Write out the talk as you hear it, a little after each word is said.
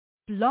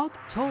Blog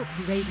Talk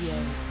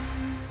Radio.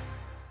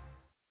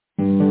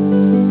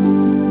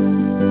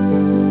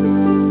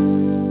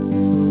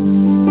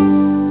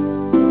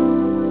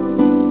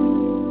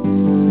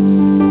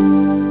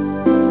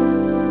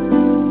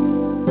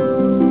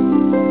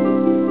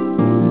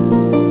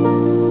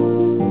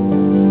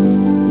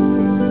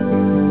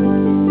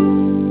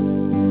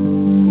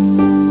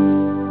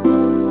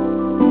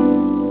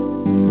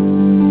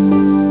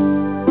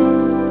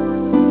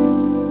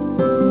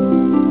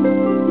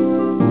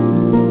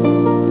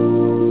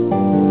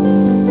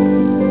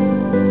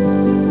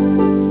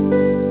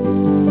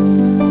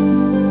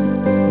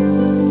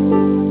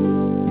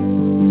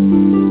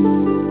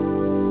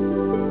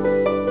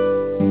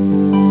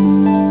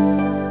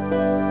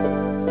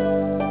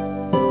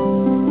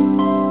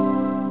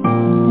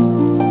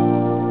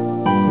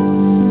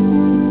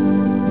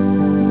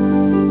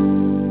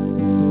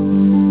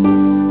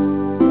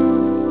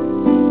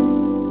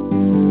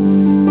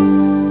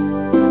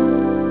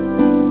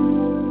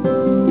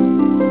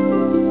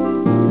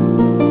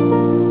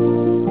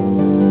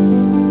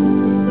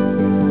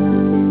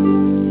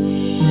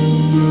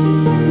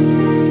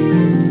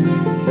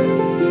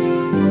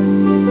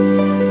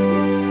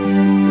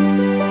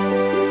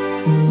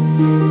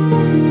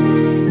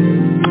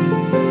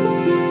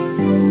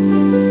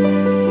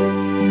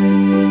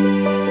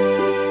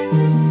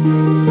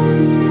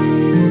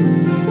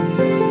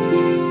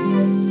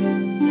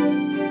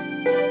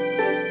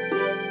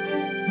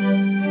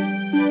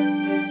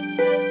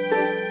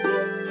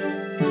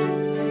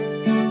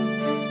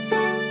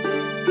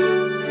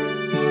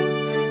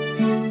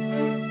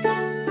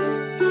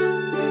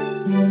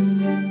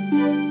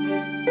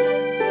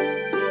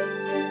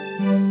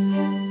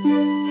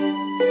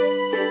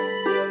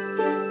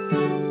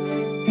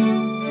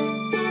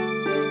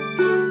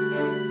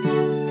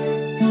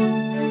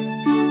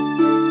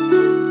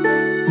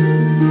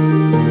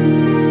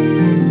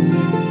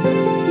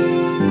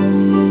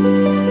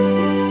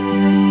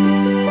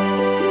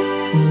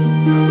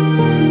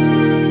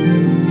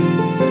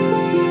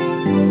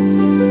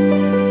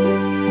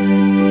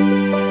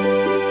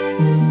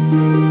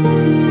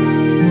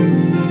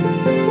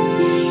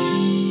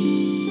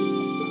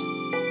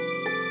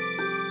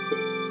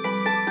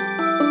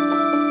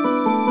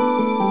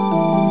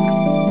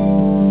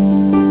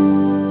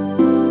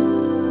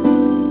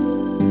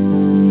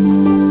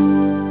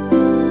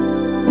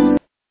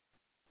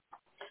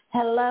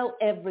 Hello,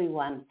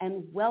 everyone,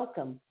 and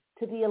welcome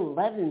to the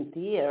 11th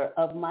year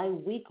of my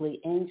weekly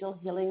Angel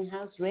Healing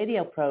House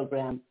radio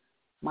program.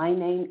 My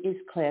name is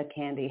Claire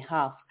Candy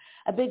Hough.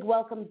 A big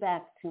welcome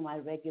back to my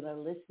regular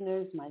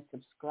listeners, my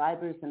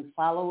subscribers and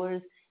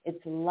followers.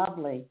 It's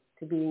lovely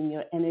to be in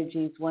your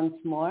energies once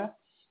more.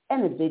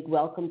 And a big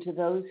welcome to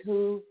those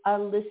who are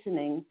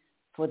listening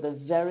for the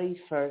very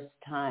first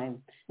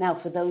time. Now,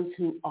 for those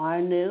who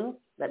are new,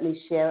 let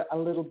me share a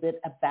little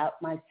bit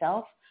about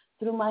myself.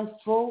 Through my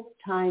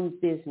full-time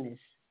business,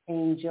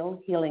 Angel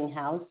Healing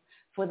House,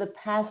 for the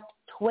past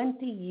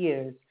 20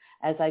 years,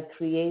 as I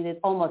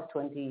created, almost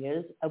 20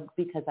 years,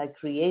 because I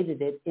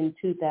created it in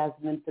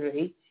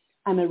 2003.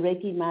 I'm a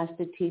Reiki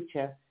master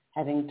teacher,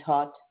 having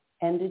taught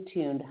and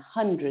attuned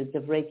hundreds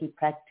of Reiki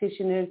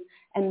practitioners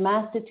and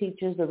master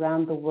teachers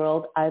around the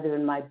world, either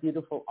in my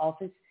beautiful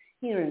office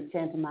here in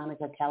Santa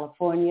Monica,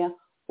 California,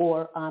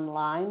 or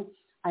online.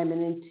 I'm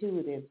an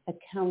intuitive, a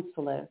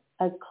counselor,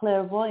 a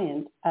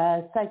clairvoyant,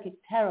 a psychic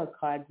tarot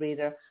card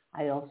reader.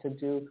 I also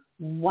do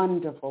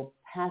wonderful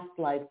past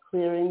life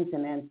clearings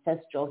and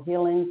ancestral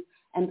healings,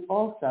 and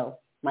also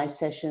my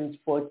sessions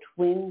for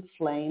twin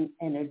flame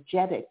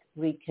energetic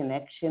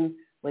reconnection,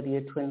 whether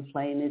your twin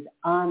flame is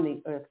on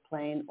the earth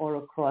plane or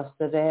across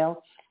the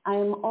veil. I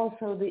am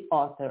also the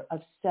author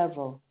of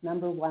several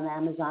 #1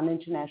 Amazon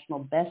International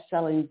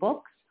best-selling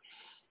books.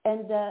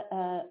 And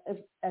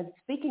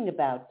speaking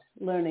about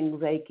learning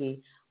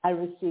Reiki, I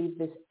received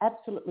this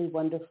absolutely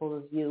wonderful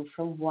review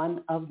from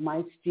one of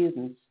my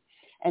students.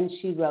 And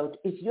she wrote,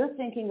 "If you're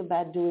thinking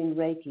about doing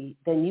Reiki,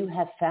 then you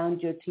have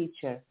found your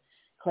teacher.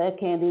 Claire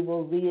Candy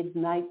will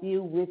reignite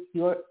you with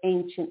your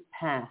ancient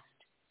past.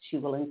 She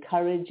will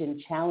encourage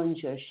and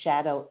challenge your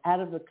shadow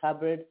out of the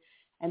cupboard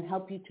and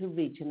help you to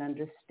reach an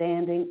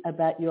understanding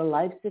about your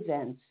life's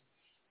events.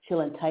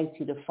 She'll entice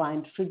you to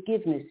find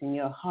forgiveness in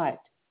your heart,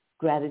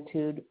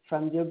 gratitude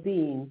from your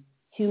being,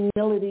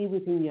 humility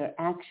within your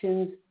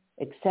actions,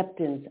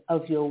 acceptance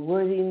of your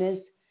worthiness,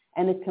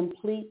 and a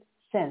complete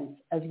sense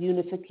of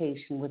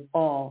unification with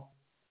all.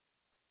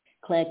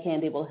 Claire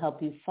Candy will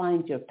help you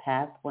find your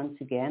path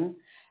once again,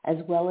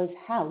 as well as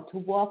how to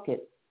walk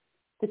it.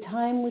 The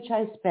time which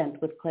I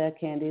spent with Claire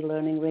Candy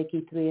learning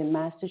Reiki 3 and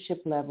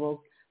mastership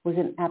levels was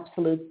an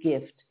absolute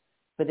gift,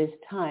 for this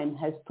time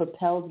has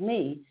propelled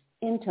me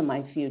into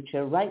my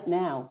future right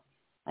now.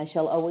 I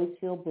shall always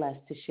feel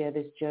blessed to share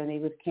this journey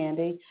with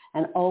Candy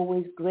and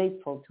always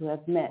grateful to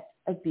have met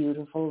a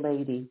beautiful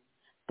lady.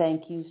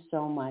 Thank you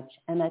so much."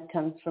 And that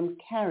comes from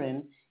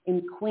Karen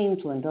in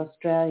Queensland,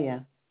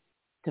 Australia.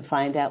 To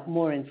find out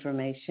more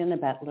information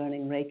about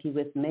learning Reiki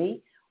with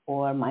me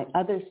or my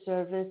other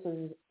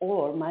services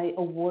or my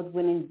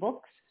award-winning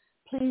books,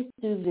 please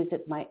do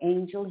visit my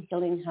Angel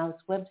Healing House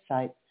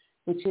website,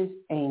 which is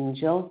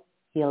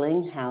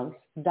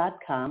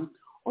angelhealinghouse.com,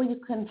 or you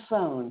can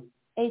phone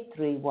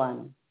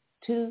 831-277-3716,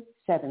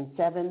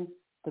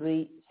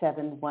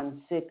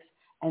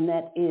 and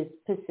that is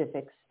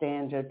Pacific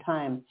Standard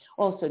Time.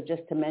 Also,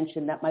 just to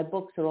mention that my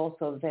books are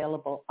also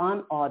available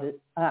on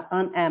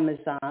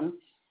Amazon,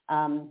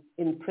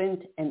 in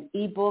print and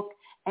ebook,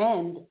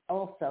 and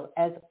also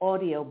as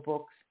audio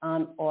books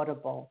on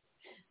Audible.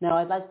 Now,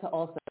 I'd like to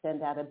also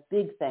send out a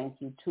big thank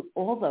you to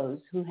all those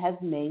who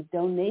have made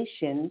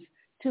donations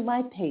to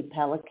my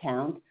PayPal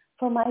account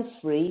for my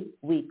free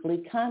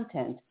weekly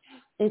content.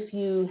 If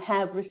you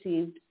have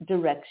received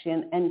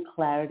direction and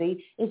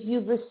clarity, if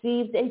you've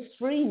received a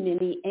free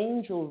mini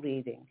angel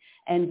reading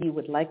and you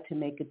would like to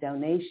make a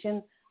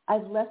donation,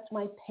 I've left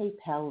my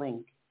PayPal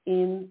link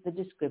in the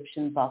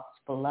description box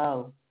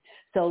below.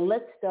 So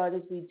let's start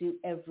as we do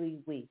every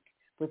week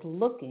with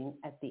looking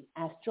at the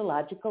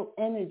astrological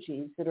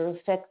energies that are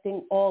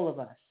affecting all of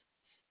us.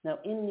 Now,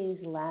 in these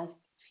last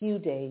few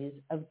days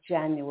of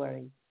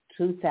January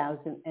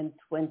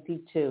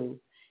 2022,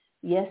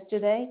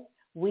 yesterday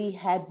we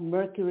had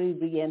Mercury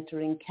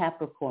re-entering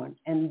Capricorn,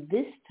 and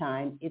this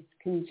time it's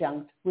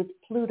conjunct with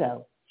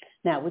Pluto.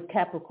 Now, with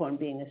Capricorn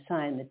being a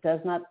sign that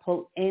does not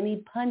pull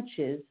any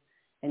punches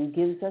and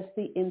gives us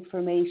the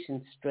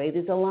information straight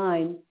as a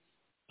line,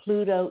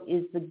 Pluto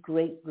is the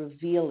great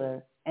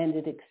revealer, and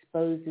it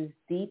exposes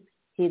deep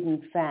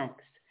hidden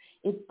facts.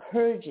 It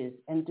purges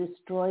and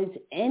destroys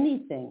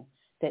anything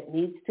that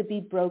needs to be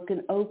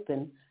broken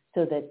open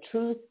so that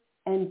truth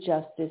and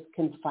justice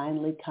can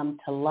finally come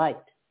to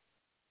light.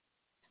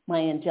 My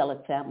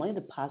angelic family,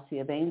 the posse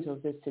of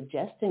angels, is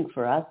suggesting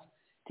for us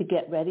to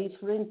get ready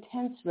for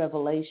intense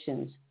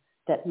revelations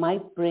that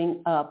might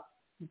bring up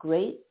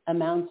great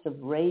amounts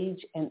of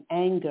rage and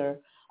anger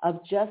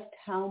of just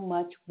how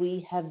much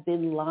we have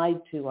been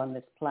lied to on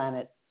this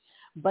planet.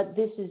 But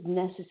this is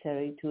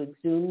necessary to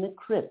exhume the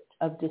crypt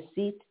of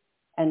deceit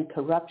and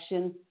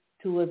corruption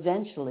to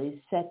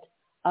eventually set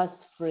us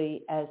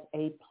free as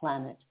a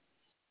planet.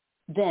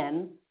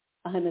 Then,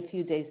 in a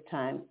few days'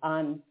 time,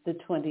 on the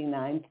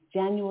 29th,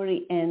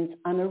 January ends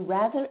on a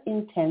rather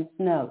intense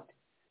note.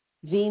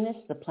 Venus,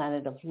 the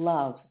planet of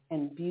love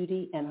and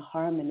beauty and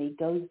harmony,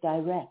 goes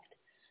direct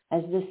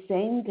as the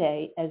same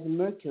day as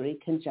Mercury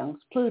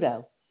conjuncts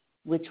Pluto,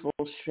 which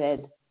will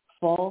shred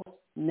false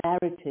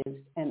narratives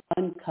and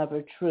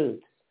uncover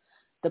truths.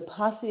 The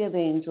posse of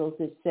angels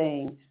is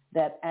saying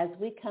that as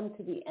we come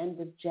to the end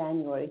of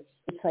January,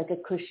 it's like a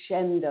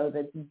crescendo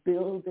that's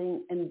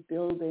building and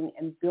building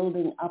and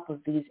building up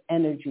of these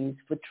energies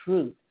for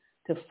truth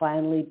to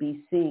finally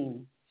be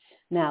seen.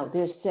 Now,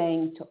 they're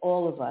saying to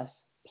all of us,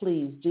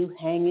 please do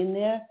hang in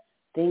there.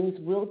 Things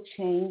will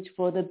change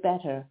for the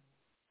better.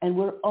 And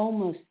we're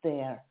almost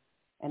there.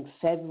 And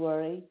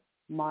February,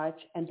 March,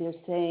 and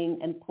they're saying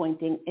and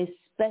pointing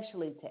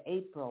especially to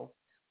April,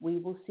 we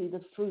will see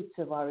the fruits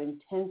of our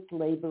intense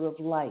labor of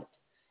light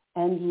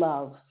and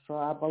love for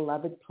our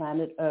beloved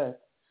planet Earth,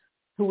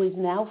 who is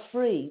now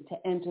free to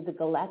enter the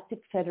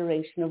Galactic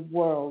Federation of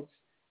Worlds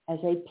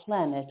as a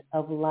planet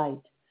of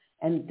light.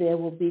 And there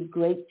will be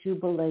great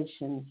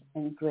jubilations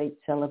and great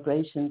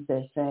celebrations,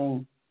 they're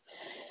saying.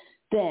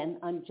 Then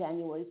on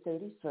January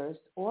 31st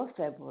or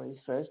February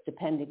 1st,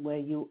 depending where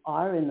you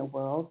are in the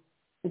world,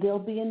 there'll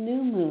be a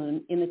new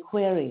moon in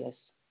Aquarius.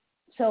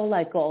 So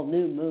like all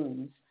new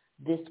moons,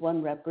 this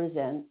one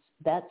represents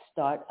that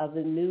start of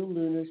a new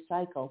lunar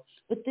cycle.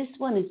 But this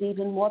one is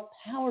even more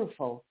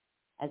powerful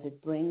as it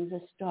brings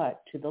a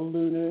start to the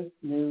lunar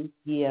new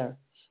year.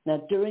 Now,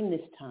 during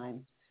this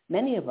time,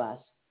 many of us,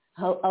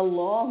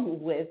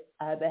 along with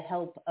the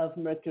help of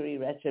Mercury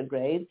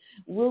retrograde,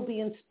 will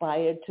be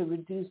inspired to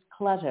reduce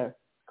clutter,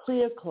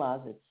 clear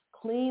closets,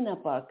 clean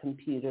up our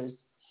computers.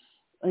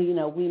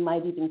 We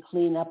might even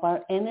clean up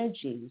our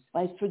energies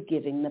by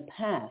forgiving the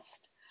past,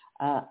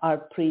 our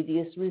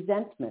previous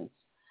resentments,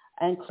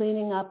 and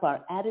cleaning up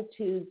our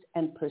attitudes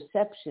and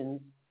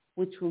perceptions,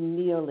 which were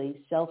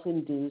merely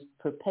self-induced,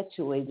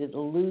 perpetuated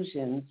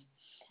illusions,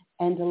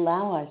 and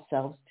allow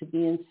ourselves to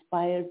be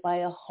inspired by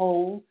a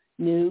whole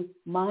new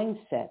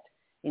mindset,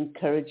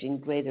 encouraging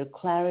greater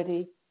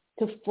clarity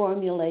to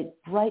formulate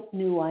bright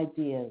new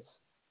ideas.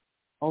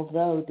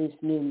 Although this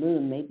new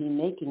moon may be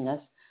making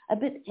us a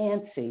bit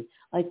antsy,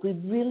 like we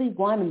really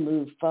want to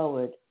move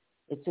forward,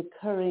 it's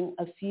occurring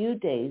a few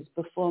days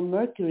before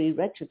Mercury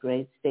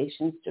retrograde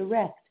stations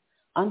direct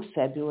on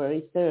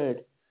February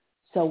 3rd.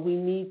 So we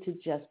need to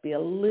just be a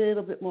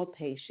little bit more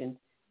patient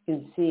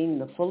in seeing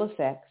the full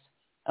effects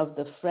of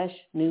the fresh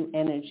new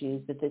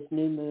energies that this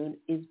new moon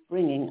is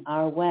bringing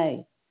our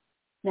way.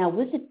 Now,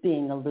 with it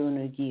being a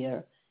lunar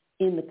year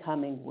in the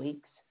coming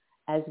weeks,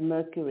 as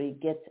Mercury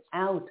gets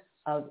out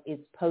of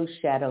its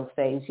post-shadow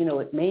phase,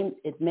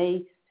 it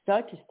may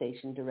start to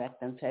station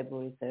direct on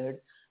February 3rd,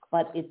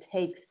 but it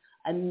takes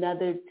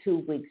another 2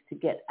 weeks to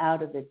get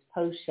out of its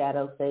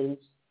post-shadow phase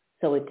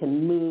so it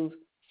can move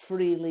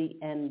freely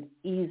and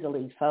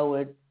easily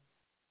forward.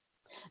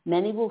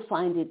 Many will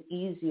find it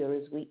easier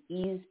as we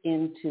ease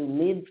into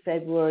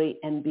mid-February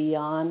and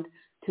beyond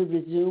to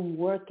resume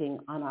working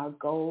on our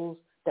goals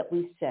that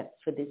we set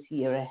for this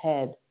year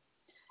ahead.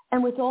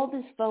 And with all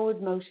this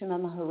forward motion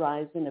on the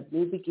horizon of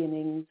new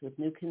beginnings, with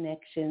new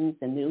connections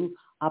and new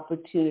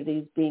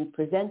opportunities being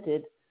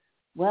presented,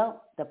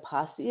 well, the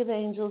Posse of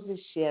Angels is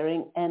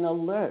sharing an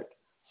alert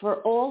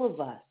for all of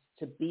us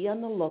to be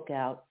on the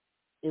lookout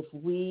if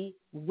we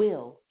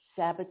will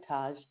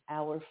sabotage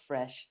our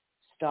fresh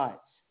starts.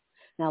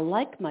 Now,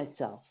 like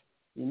myself,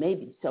 you may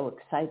be so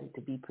excited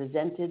to be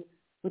presented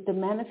with the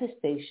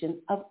manifestation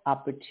of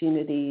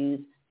opportunities,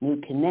 new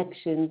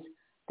connections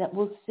that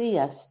will see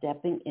us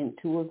stepping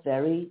into a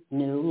very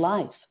new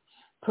life,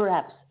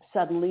 perhaps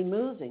suddenly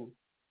moving,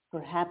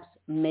 perhaps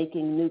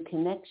making new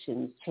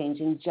connections,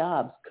 changing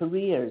jobs,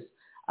 careers,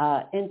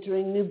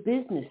 entering new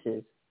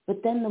businesses.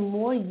 But then the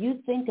more you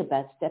think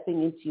about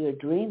stepping into your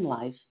dream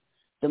life,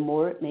 the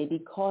more it may be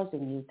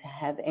causing you to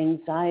have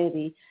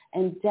anxiety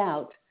and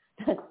doubt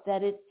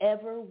that it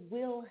ever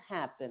will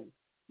happen.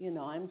 You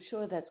know, I'm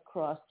sure that's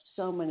crossed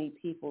so many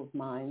people's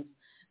minds.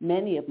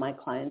 Many of my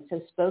clients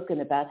have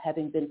spoken about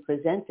having been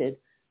presented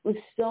with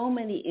so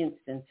many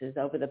instances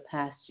over the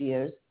past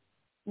years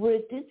where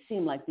it did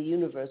seem like the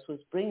universe was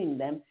bringing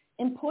them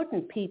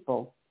important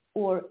people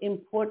or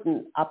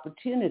important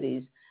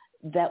opportunities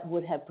that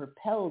would have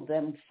propelled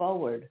them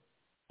forward.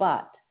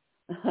 But,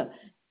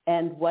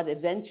 and what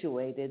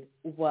eventuated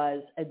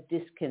was a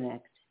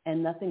disconnect,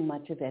 and nothing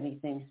much of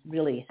anything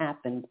really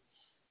happened.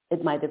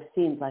 It might have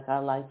seemed like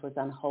our life was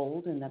on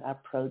hold and that our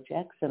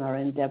projects and our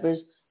endeavors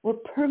were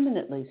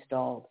permanently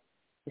stalled,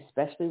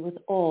 especially with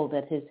all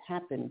that has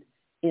happened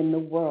in the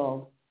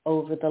world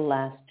over the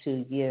last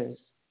 2 years.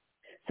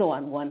 So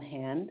on one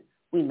hand,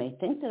 we may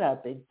think that our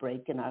big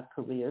break in our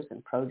careers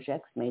and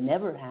projects may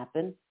never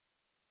happen,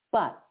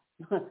 but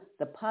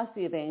the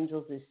Posse of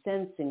Angels is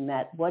sensing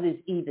that what is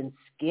even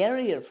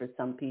scarier for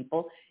some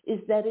people is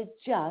that it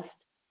just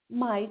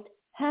might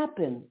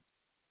happen.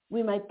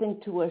 We might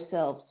think to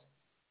ourselves,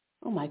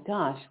 oh my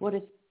gosh, what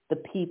if the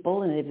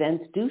people and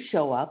events do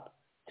show up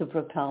to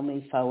propel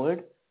me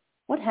forward?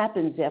 What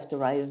happens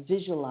after I have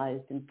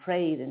visualized and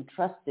prayed and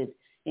trusted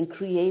in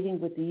creating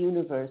with the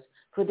universe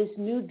for this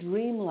new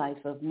dream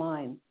life of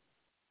mine?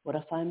 What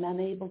if I'm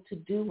unable to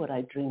do what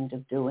I dreamed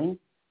of doing?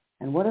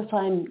 And what if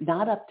I'm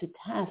not up to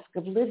task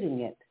of living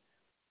it?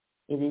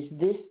 It is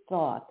this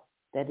thought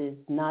that is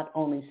not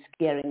only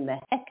scaring the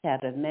heck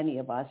out of many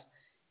of us,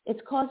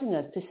 it's causing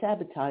us to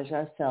sabotage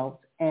ourselves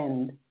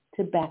and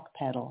to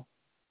backpedal.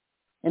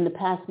 In the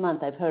past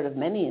month, I've heard of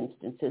many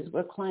instances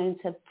where clients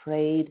have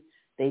prayed,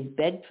 they've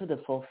begged for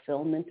the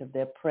fulfillment of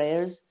their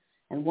prayers,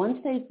 and once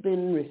they've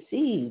been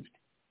received,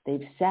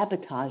 they've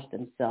sabotaged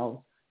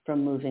themselves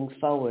from moving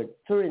forward.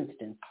 For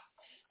instance,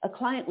 a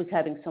client was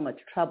having so much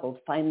trouble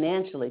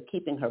financially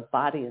keeping her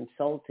body and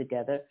soul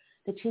together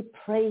that she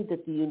prayed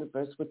that the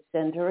universe would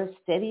send her a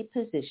steady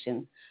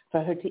position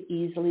for her to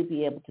easily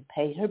be able to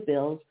pay her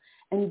bills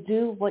and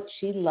do what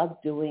she loved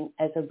doing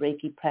as a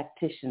Reiki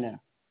practitioner.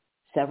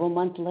 Several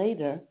months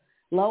later,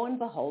 lo and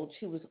behold,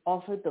 she was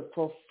offered the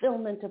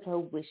fulfillment of her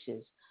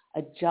wishes,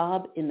 a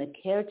job in the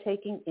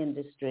caretaking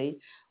industry,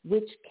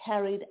 which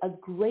carried a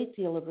great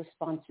deal of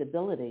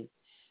responsibility.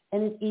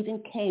 And it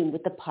even came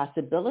with the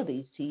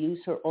possibilities to use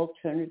her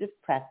alternative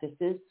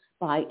practices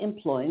by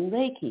employing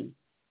Reiki.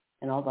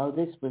 And although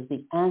this was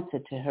the answer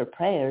to her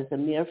prayers a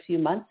mere few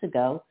months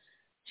ago,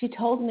 she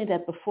told me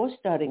that before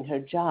starting her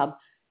job,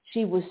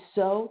 she was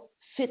so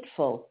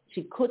fitful.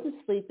 She couldn't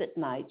sleep at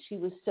night. She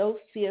was so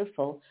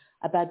fearful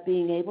about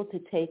being able to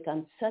take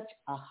on such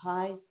a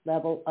high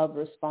level of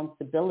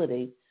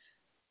responsibility.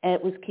 And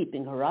it was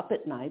keeping her up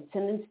at nights.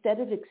 And instead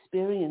of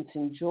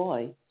experiencing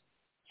joy,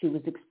 she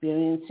was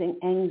experiencing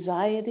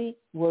anxiety,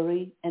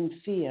 worry, and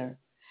fear.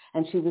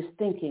 And she was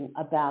thinking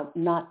about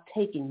not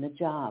taking the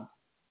job.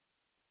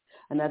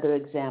 Another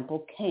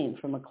example came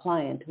from a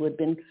client who had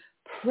been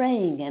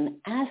praying and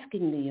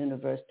asking the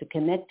universe to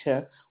connect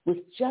her with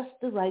just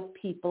the right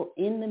people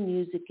in the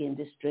music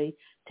industry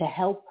to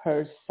help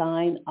her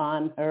sign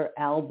on her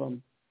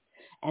album.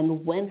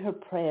 And when her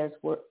prayers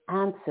were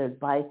answered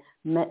by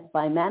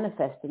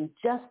manifesting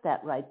just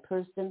that right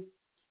person,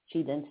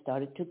 she then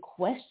started to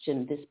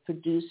question this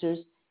producer's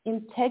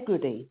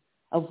integrity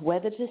of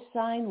whether to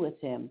sign with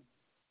him,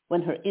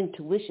 when her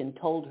intuition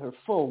told her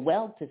full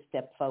well to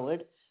step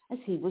forward, as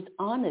he was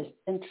honest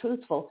and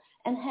truthful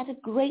and had a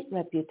great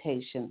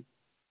reputation.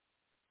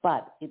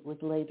 But it was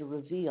later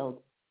revealed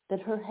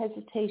that her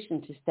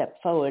hesitation to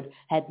step forward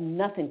had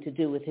nothing to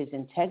do with his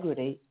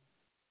integrity,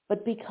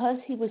 but because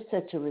he was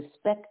such a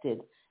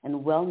respected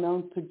and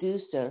well-known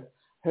producer,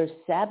 her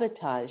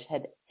sabotage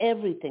had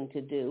everything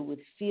to do with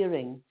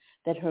fearing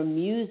that her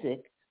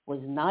music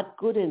was not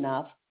good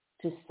enough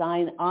to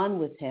sign on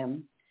with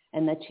him,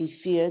 and that she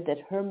feared that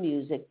her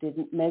music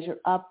didn't measure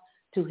up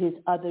to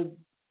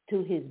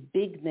his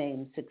big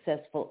name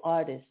successful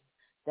artists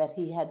that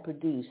he had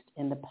produced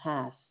in the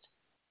past.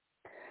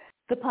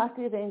 The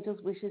Posse of Angels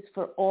wishes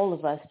for all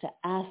of us to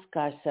ask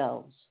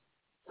ourselves,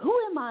 who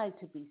am I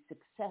to be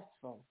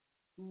successful,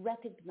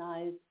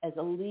 recognized as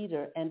a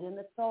leader and an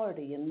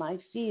authority in my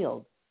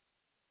field.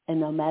 And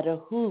no matter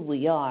who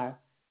we are,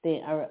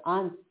 they are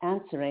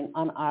answering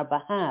on our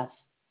behalf.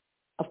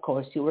 Of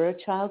course, you are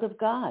a child of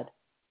God.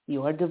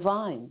 You are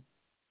divine.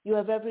 You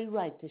have every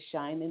right to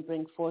shine and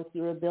bring forth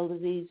your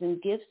abilities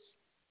and gifts,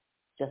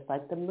 just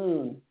like the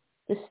moon,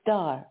 the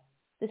star,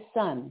 the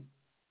sun.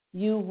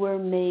 You were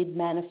made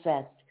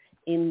manifest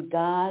in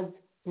God's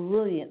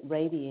brilliant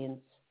radiance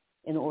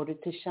in order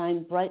to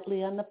shine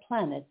brightly on the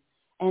planet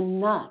and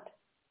not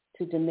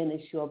to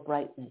diminish your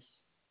brightness.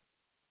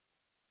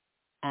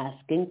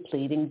 Asking,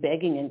 pleading,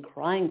 begging, and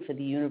crying for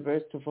the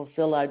universe to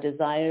fulfill our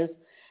desires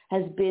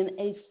has been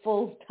a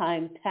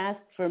full-time task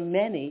for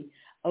many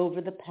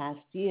over the past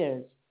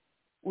years.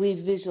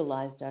 We've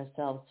visualized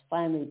ourselves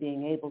finally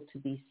being able to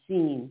be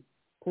seen,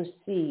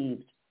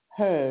 perceived,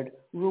 heard,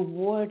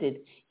 rewarded,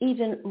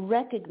 even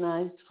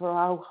recognized for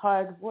our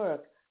hard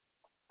work.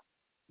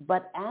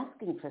 But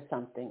asking for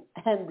something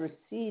and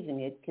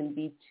receiving it can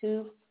be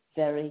two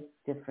very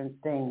different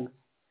things.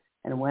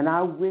 And when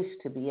our wish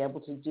to be able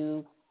to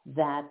do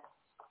that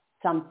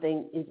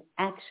something is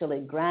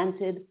actually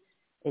granted,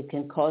 it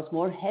can cause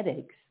more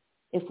headaches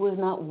if we're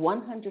not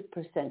 100%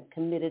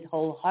 committed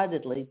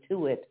wholeheartedly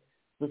to it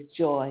with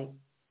joy,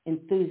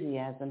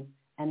 enthusiasm,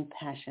 and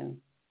passion.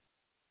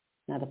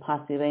 Now, the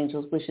Posse of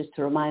Angels wishes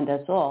to remind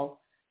us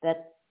all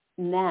that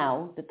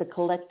now that the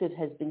collective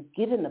has been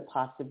given the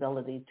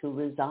possibility to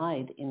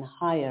reside in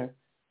higher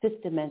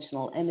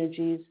fifth-dimensional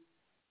energies,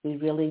 we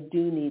really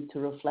do need to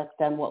reflect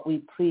on what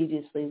we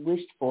previously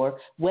wished for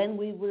when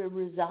we were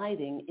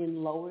residing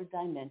in lower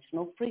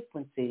dimensional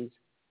frequencies.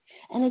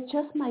 And it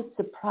just might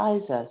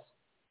surprise us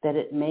that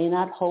it may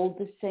not hold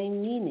the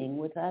same meaning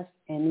with us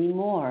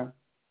anymore.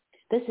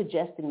 They're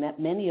suggesting that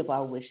many of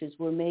our wishes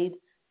were made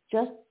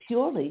just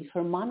purely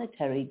for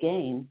monetary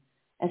gain,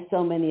 as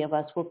so many of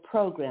us were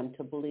programmed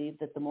to believe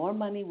that the more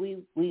money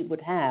we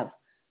would have,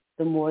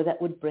 the more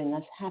that would bring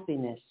us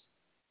happiness.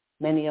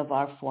 Many of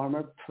our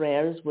former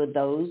prayers were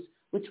those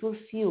which were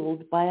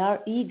fueled by our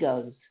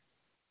egos.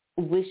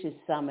 Wishes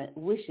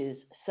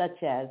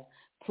such as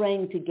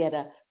praying to get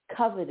a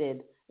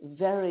coveted,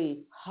 very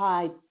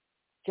high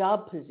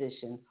job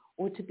position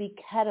or to be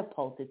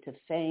catapulted to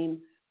fame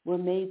were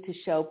made to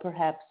show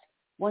perhaps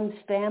one's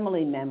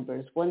family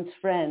members, one's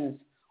friends,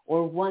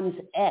 or one's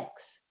ex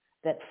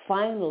that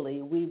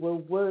finally we were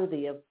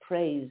worthy of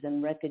praise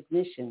and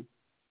recognition.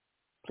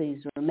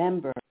 Please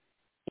remember,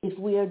 if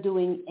we are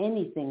doing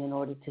anything in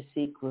order to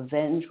seek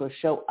revenge or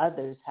show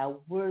others how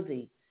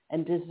worthy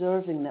and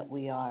deserving that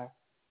we are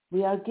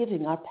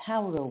giving our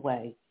power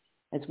away,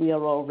 as we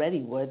are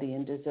already worthy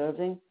and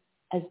deserving,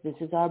 as this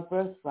is our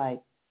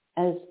birthright,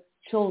 as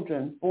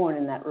children born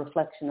in that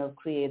reflection of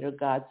Creator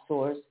God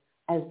Source,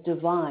 as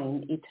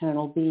divine,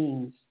 eternal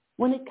beings.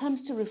 When it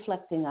comes to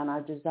reflecting on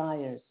our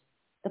desires,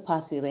 the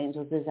Posse of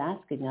Angels is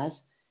asking us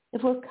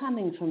if we're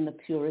coming from the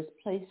purest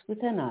place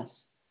within us.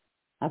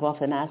 I've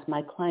often asked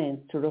my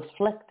clients to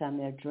reflect on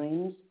their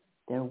dreams,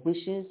 their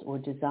wishes or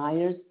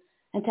desires,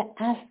 and to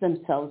ask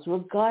themselves,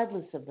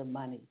 regardless of the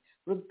money,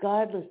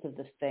 regardless of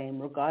the fame,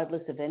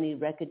 regardless of any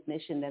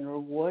recognition and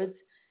rewards,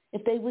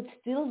 if they would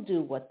still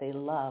do what they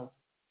love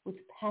with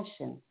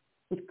passion,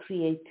 with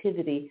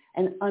creativity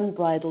and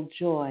unbridled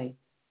joy.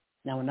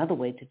 Now, another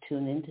way to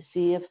tune in to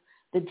see if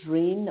the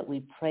dream that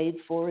we prayed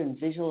for and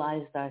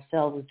visualized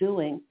ourselves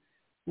doing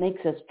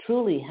makes us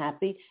truly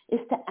happy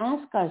is to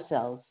ask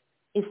ourselves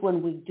if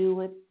when we do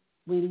it,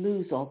 we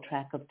lose all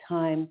track of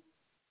time,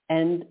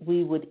 and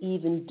we would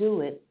even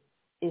do it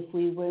if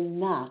we were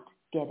not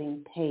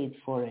getting paid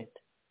for it.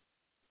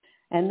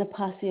 And the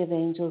Posse of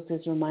Angels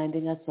is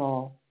reminding us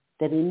all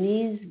that in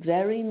these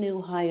very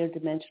new higher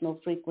dimensional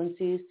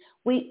frequencies,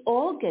 we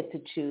all get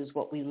to choose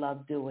what we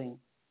love doing.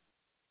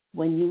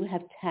 When you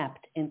have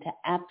tapped into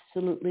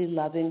absolutely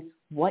loving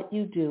what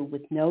you do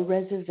with no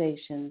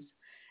reservations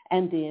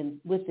and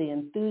with the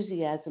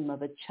enthusiasm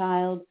of a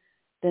child,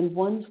 then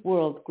one's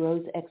world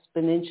grows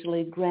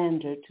exponentially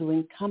grander to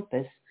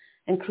encompass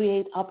and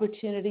create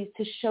opportunities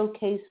to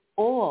showcase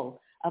all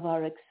of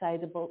our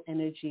excitable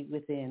energy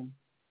within.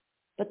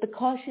 But the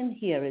caution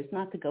here is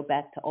not to go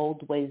back to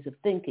old ways of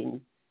thinking,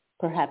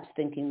 perhaps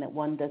thinking that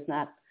one does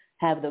not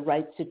have the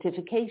right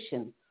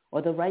certification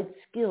or the right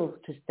skills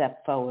to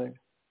step forward.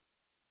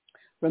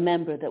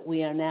 Remember that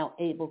we are now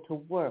able to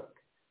work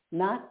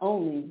not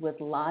only with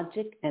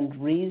logic and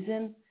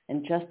reason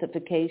and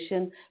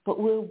justification, but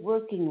we're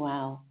working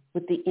now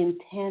with the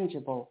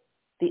intangible,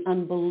 the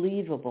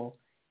unbelievable,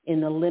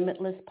 in the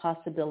limitless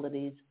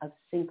possibilities of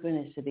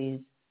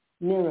synchronicities,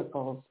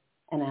 miracles,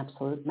 and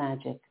absolute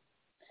magic.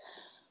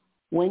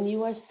 When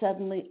you are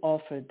suddenly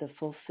offered the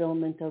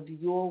fulfillment of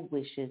your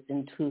wishes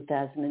in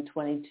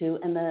 2022,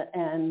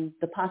 and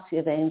the Posse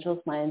of Angels,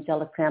 my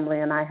angelic family,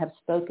 and I have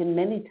spoken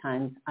many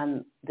times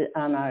on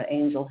our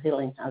Angel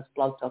Healing House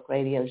Blog Talk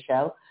Radio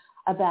show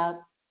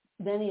about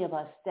many of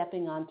us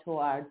stepping onto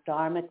our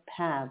dharmic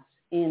paths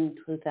in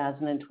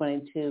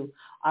 2022,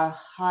 our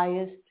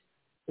highest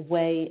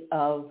way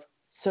of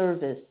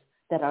service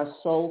that our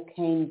soul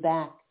came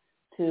back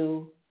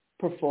to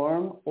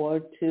perform or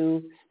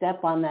to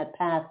step on that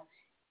path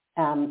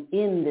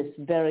in this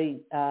very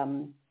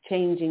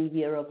changing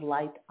year of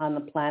light on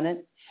the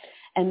planet.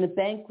 And the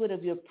banquet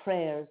of your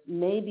prayers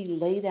may be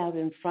laid out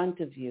in front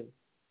of you.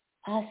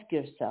 Ask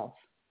yourself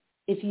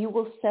if you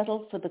will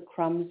settle for the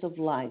crumbs of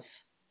life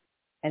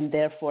and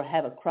therefore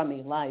have a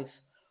crummy life,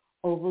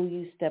 or will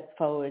you step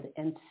forward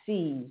and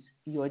seize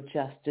your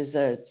just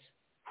desserts?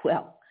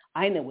 Well,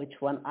 I know which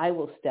one I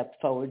will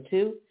step forward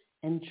to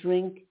and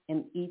drink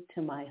and eat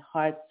to my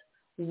heart's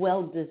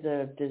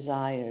well-deserved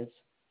desires.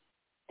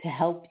 To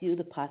help you,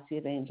 the Posse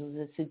of Angels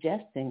is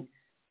suggesting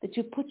that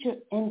you put your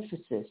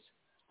emphasis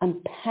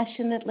on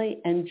passionately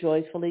and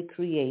joyfully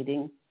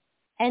creating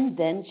and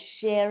then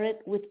share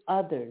it with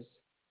others.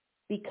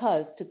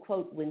 Because, to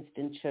quote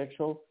Winston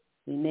Churchill,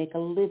 we make a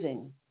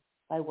living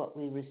by what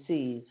we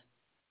receive,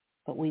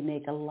 but we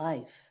make a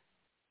life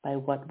by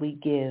what we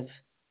give.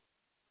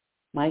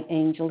 My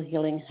Angel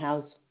Healing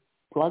House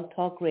Blog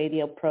Talk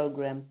Radio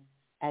program,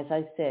 as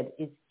I said,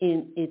 is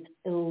in its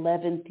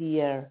 11th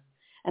year.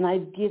 And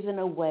I've given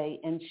away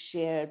and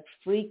shared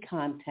free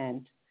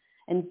content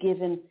and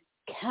given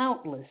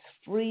countless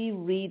free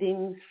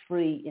readings,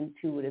 free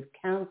intuitive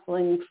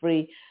counseling,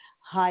 free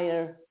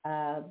higher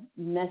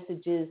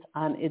messages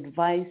on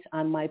advice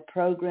on my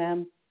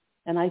program.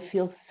 And I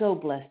feel so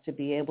blessed to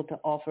be able to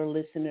offer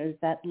listeners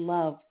that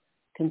love,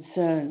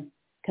 concern,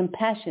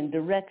 compassion,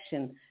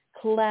 direction,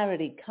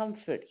 clarity,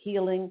 comfort,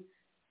 healing,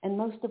 and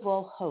most of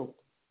all, hope.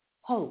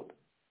 Hope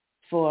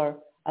for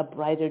a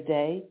brighter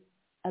day,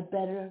 a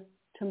better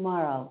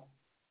tomorrow,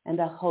 and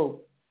a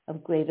hope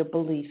of greater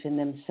belief in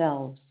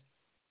themselves.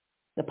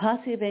 The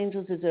Posse of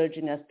Angels is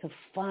urging us to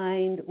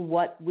find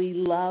what we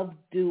love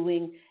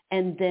doing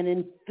and then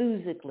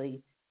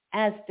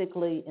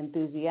enthusiastically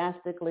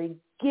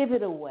give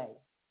it away.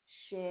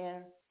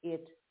 Share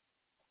it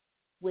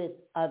with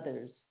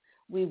others.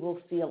 We will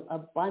feel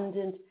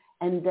abundant,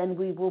 and then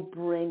we will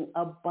bring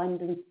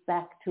abundance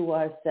back to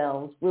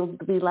ourselves. We'll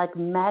be like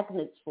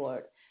magnets for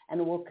it,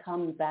 and it will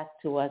come back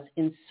to us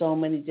in so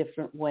many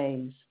different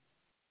ways.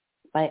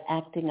 By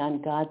acting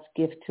on God's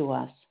gift to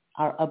us,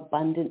 our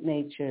abundant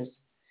natures,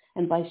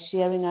 and by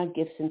sharing our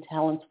gifts and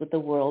talents with the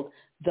world,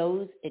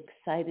 those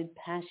excited,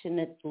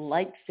 passionate,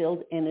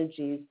 light-filled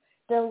energies,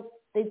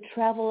 they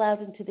travel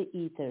out into the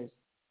ethers,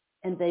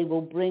 and they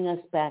will bring us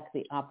back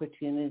the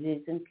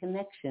opportunities and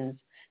connections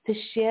to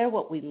share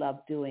what we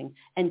love doing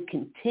and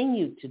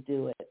continue to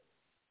do it.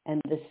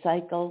 And the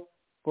cycle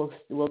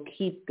will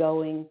keep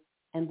going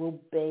and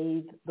will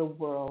bathe the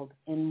world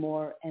in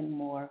more and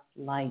more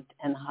light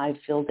and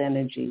high-filled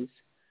energies.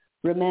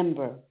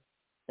 Remember,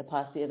 the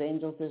Posse of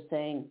Angels are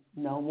saying,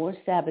 no more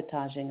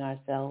sabotaging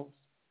ourselves.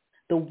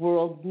 The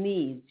world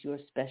needs your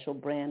special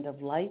brand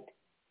of light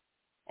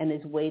and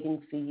is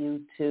waiting for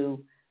you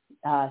to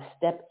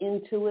step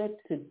into it,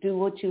 to do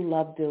what you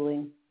love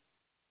doing,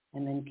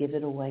 and then give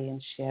it away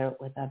and share it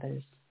with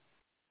others.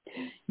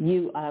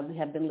 You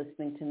have been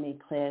listening to me,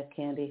 Claire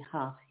Candy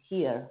Hoff,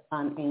 here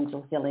on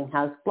Angel Healing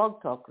House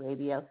Blog Talk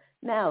Radio,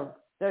 now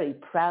very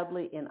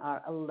proudly in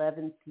our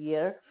 11th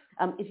year.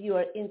 If you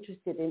are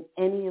interested in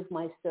any of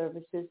my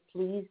services,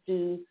 please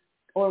do,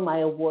 or my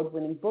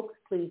award-winning books,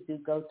 please do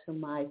go to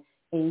my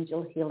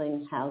Angel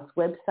Healing House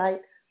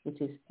website,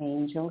 which is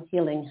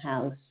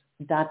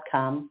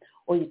angelhealinghouse.com,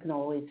 or you can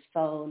always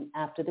phone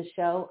after the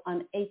show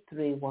on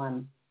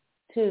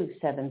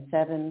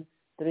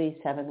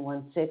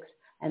 831-277-3716,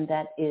 and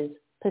that is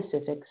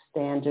Pacific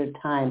Standard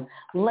Time.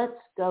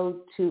 Let's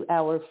go to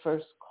our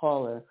first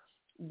caller.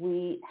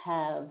 We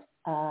have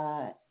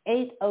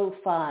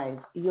 805.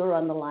 You're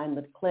on the line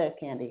with Claire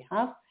Candy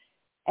Hoff.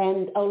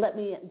 And let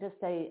me just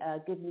say,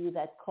 give you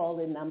that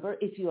call-in number.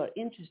 If you are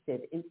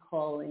interested in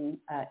calling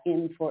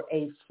in for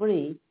a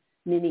free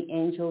mini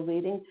angel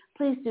reading,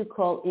 please do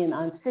call in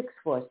on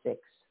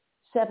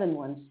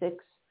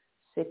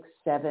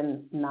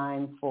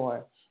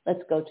 646-716-6794.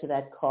 Let's go to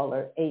that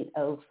caller,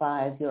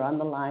 805. You're on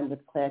the line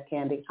with Claire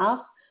Candy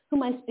Hoff. Who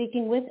am I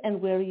speaking with,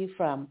 and where are you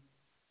from?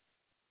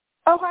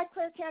 Oh, hi,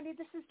 Claire Candy.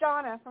 This is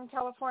Donna from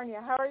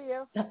California. How are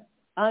you?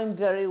 I'm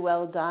very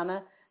well,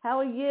 Donna. How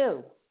are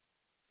you?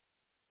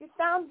 You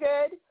sound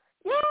good.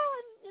 Yeah,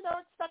 and,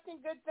 expecting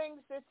good things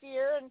this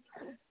year, and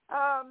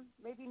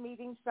maybe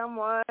meeting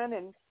someone,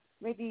 and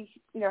maybe,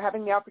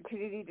 having the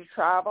opportunity to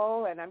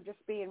travel, and I'm just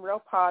being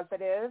real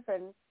positive,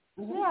 and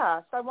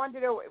yeah, so I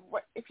wanted to know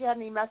if you had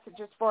any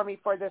messages for me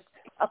for this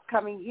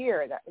upcoming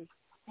year that we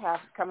have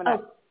coming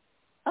up.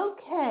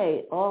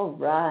 Okay, all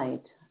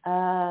right.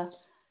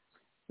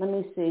 Let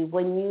me see.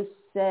 When you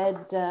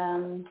said,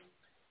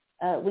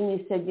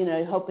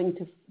 hoping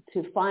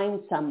to find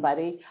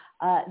somebody,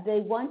 they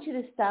want you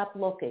to stop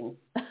looking,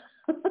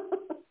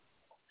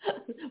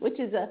 which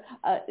is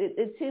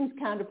it seems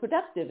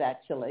counterproductive,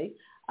 actually.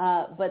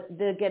 but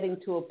they're getting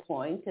to a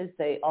point, as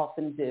they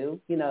often do.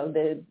 You know,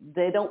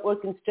 they don't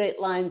work in straight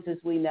lines, as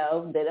we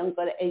know. They don't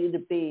go to A to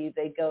B.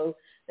 They go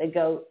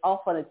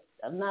off on a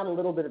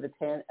little bit of a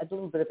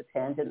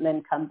tangent, and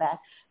then come back.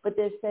 But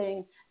they're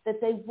saying that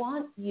they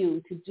want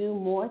you to do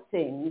more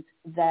things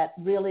that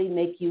really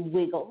make you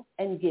wiggle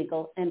and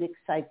giggle and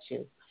excite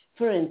you.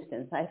 For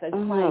instance, I've had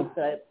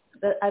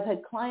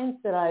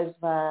clients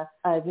that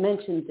I've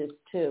mentioned this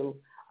to.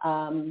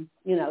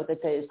 You know,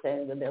 that they're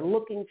saying that they're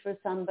looking for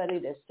somebody,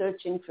 they're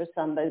searching for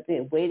somebody,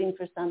 they're waiting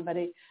for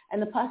somebody. And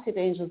the Posse of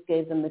Angels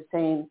gave them the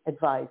same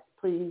advice.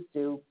 Please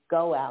do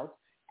go out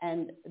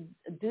and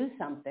do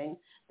something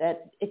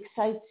that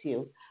excites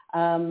you.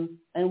 And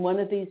one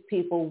of these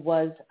people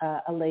was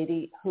a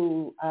lady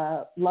who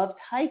loved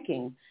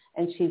hiking.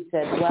 And she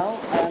said,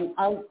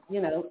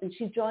 and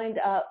she joined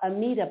a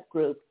meetup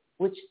group,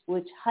 which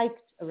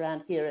hiked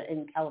around here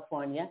in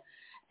California.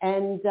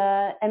 And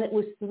it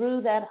was through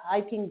that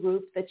hiking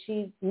group that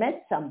she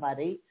met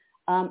somebody,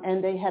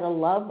 and they had a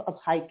love of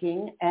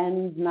hiking.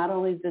 And not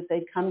only did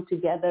they come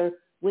together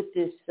with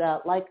this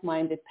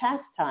like-minded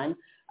pastime,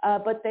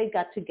 but they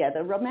got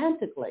together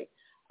romantically.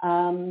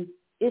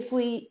 If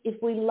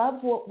we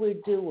love what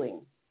we're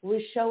doing,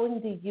 we're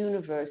showing the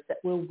universe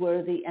that we're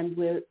worthy and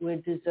we're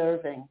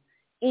deserving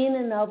in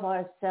and of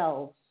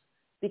ourselves,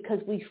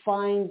 because we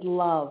find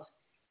love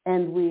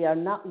and we are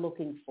not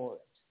looking for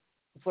it.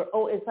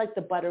 It's like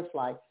the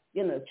butterfly,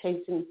 you know,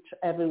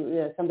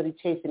 somebody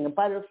chasing a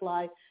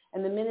butterfly,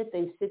 and the minute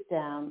they sit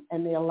down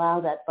and they allow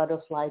that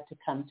butterfly to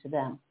come to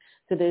them.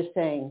 So they're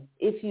saying,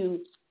 if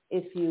you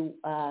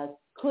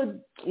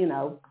could, you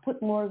know,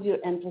 put more of your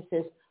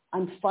emphasis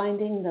on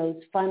finding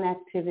those fun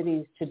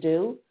activities to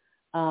do,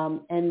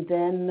 and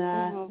then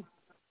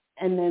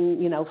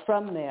you know,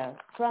 from there,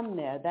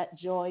 that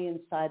joy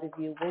inside of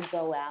you will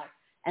go out,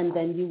 and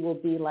then you will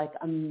be like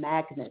a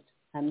magnet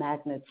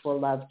for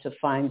love to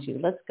find you.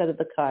 Let's go to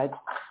the cards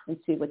and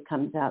see what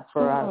comes out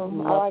for us. I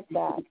like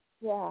that.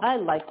 Yeah. I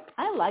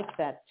like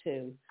that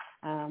too.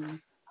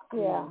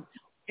 Yeah.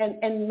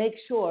 And make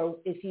sure,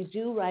 if you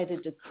do write a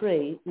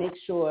decree, make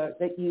sure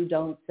that you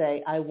don't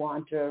say, I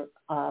want, or,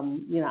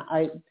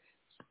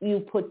 you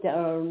put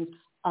down,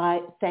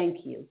 I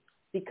thank you,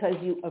 because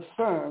you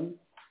affirm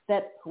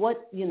that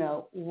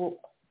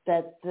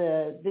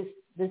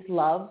this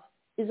love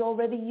is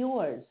already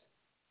yours.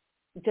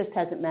 It just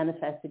hasn't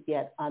manifested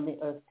yet on the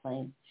earth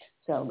plane.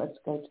 So let's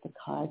go to the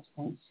cards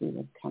and see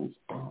what comes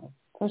out.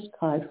 First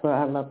card for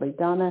our lovely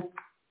Donna.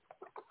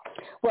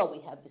 Well,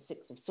 we have the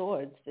Six of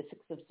Swords. The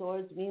Six of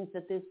Swords means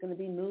that there's going to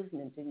be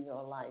movement in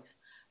your life.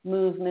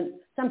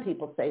 Movement, some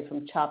people say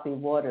from choppy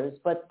waters,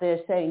 but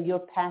they're saying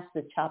you're past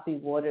the choppy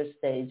water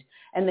stage.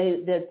 And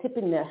they're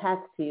tipping their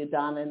hats to you,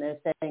 Donna, and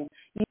they're saying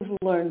you've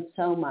learned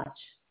so much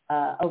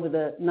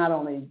not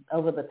only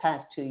over the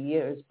past 2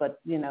 years,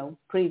 but, you know,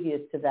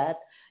 previous to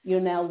that. You're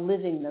now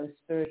living those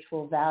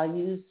spiritual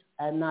values,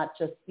 and not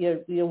just,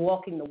 you're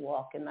walking the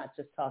walk and not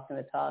just talking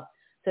the talk.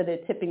 So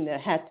they're tipping their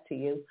hats to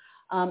you.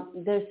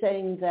 They're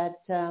saying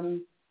that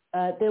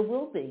there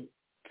will be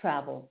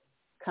travel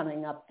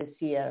coming up this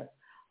year.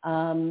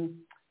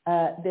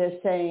 They're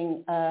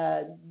saying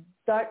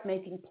start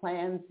making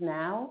plans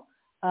now,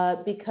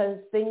 because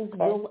things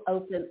will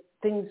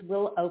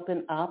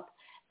open up.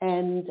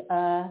 And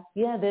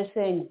they're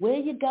saying, where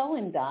you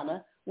going,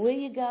 Donna? Where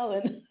you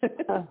going?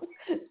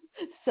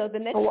 So the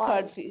next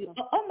card for you.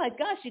 Oh my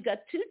gosh, you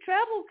got 2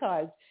 travel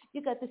cards.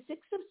 You got the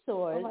Six of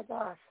Swords. Oh my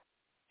gosh.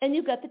 And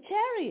you got the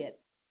Chariot.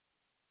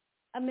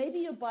 Maybe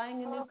you're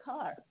buying a new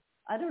car.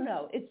 I don't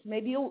know. It's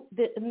maybe you're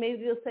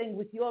saying,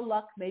 with your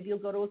luck, maybe you'll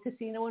go to a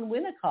casino and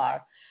win a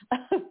car.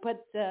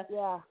 But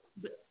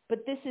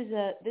this is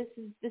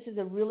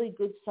a really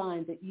good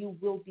sign that you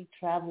will be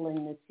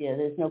traveling this year.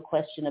 There's no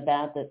question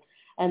about it.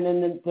 And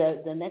then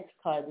the next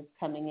card that's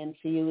coming in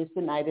for you is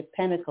the Knight of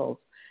Pentacles,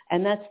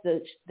 and that's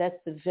the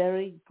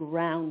very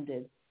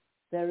grounded,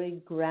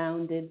 steady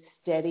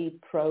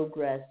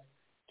progress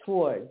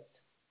towards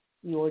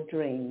your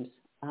dreams.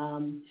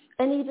 And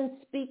even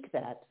speak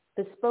that.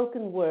 The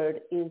spoken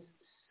word is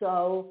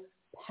so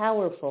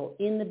powerful.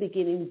 In the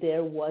beginning,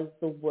 there was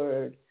the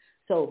word.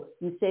 So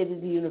you say to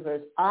the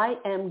universe, I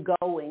am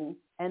going,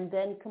 and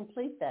then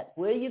complete that.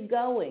 Where are you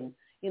going?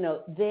 You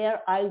know,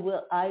 there I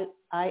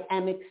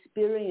am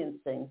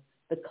experiencing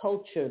the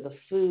culture, the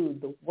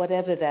food,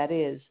 whatever that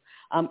is,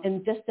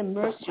 and just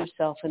immerse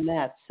yourself in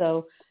that.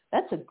 So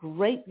that's a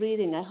great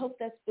reading. I hope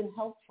that's been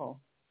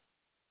helpful.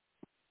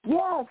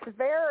 Yes,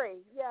 very.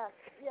 Yes,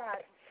 yeah.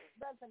 It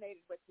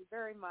resonated with you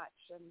very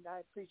much, and I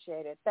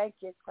appreciate it. Thank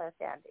you, Claire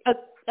Candy.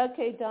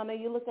 Okay, Donna,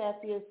 you look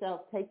after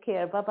yourself. Take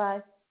care.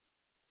 Bye-bye.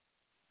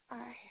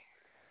 Bye.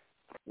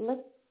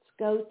 Let's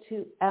go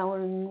to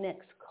our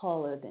next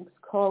caller. Next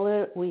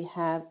caller we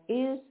have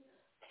is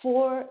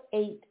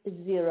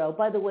 480.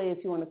 By the way,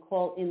 if you want to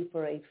call in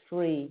for a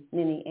free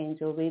mini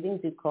angel reading,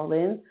 do call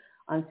in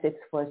on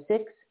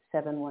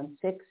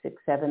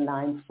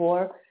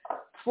 646-716-6794.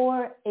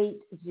 480.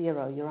 You're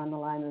on the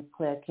line with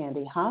Claire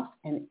Candy Hoff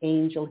and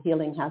Angel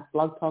Healing House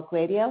Blog Talk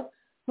Radio.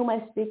 Who am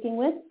I speaking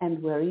with,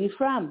 and where are you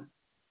from?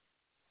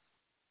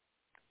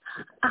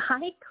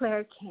 Hi,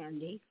 Claire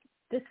Candy.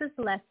 This is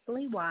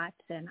Leslie Watts,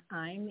 and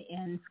I'm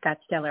in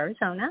Scottsdale,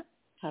 Arizona.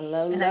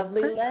 Hello,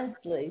 lovely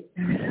Leslie.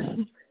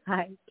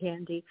 Hi,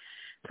 Candy.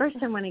 First,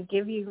 I want to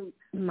give you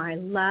my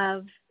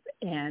love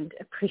and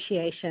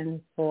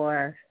appreciation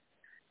for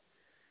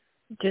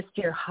just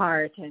your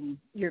heart and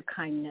your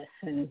kindness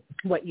and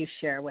what you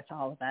share with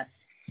all of us.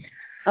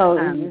 Oh,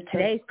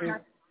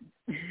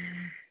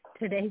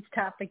 today's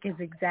topic is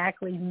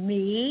exactly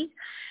me,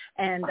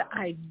 and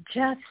I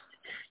just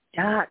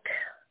stuck.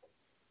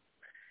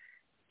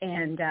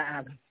 And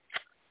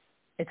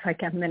it's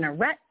like I'm in a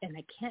rut and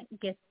I can't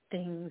get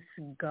things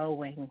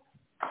going.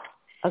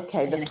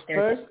 Okay, the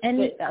first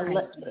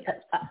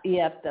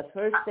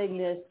thing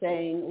they're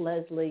saying,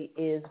 Leslie,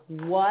 is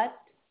what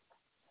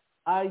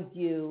are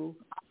you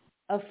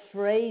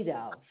afraid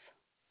of?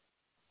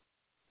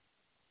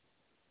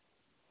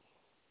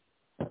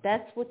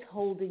 That's what's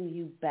holding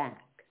you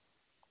back.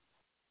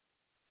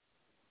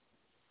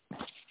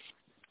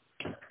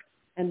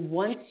 And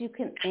once you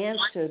can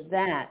answer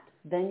that,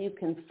 then you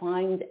can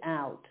find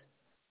out,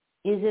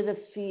 is it a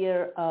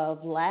fear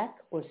of lack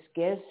or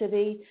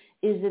scarcity?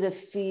 Is it a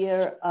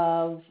fear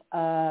of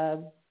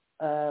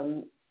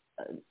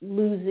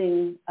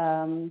losing,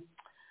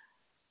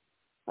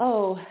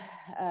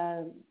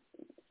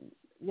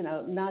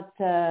 not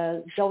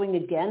going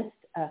against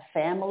a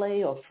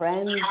family or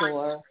friends,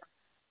 or,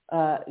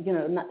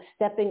 not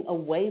stepping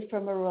away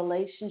from a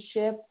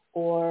relationship,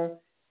 or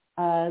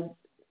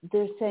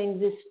they're saying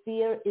this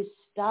fear is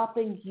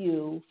stopping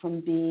you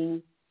from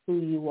being who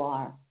you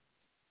are.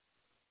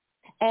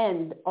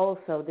 And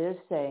also they're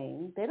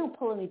saying, they don't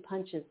pull any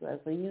punches,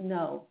 Leslie. You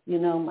know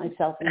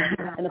myself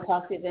and the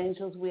Posse of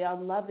Angels, we are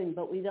loving,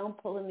 but we don't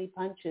pull any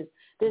punches.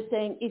 They're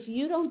saying, if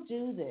you don't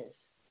do this,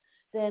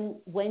 then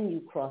when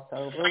you cross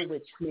over,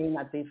 which may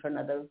not be for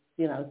another,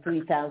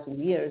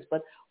 3,000 years,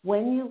 but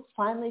when you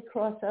finally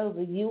cross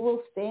over, you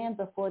will stand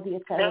before the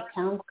Etheric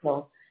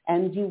Council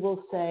and you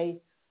will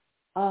say,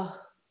 oh,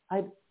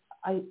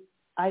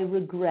 I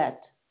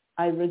regret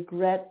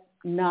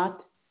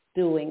not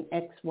doing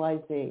X, Y,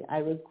 Z. I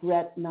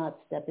regret not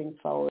stepping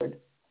forward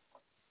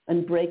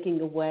and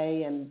breaking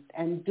away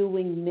and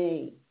doing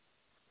me.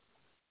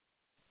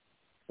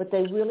 But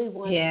they really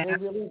want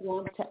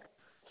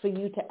for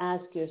you to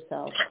ask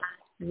yourself,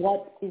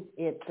 what is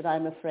it that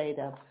I'm afraid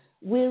of?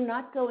 We're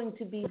not going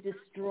to be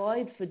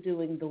destroyed for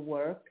doing the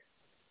work.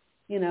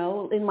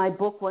 In my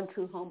book, One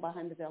True Home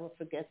Behind the Veil of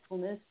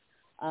Forgetfulness,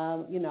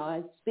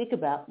 I speak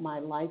about my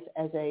life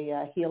as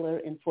a healer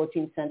in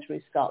 14th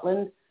century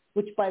Scotland,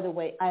 which, by the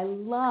way, I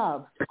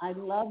loved,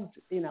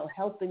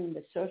 helping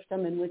the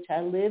serfdom in which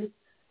I lived,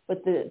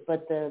 but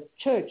the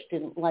church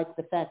didn't like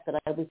the fact that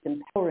I was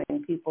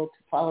empowering people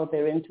to follow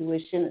their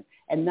intuition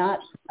and not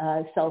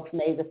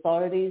self-made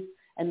authorities,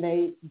 and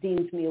they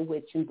deemed me a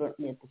witch and burnt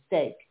me at the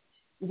stake.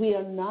 We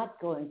are not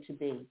going to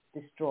be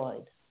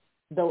destroyed,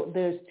 though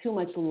there's too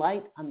much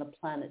light on the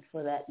planet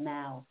for that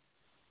now.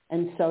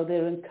 And so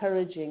they're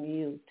encouraging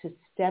you to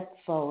step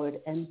forward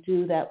and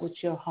do that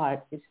which your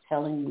heart is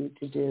telling you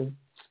to do.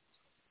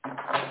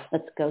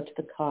 Let's go to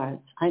the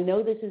cards. I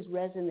know this is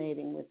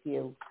resonating with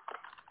you.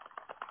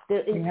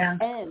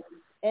 And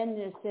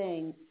they're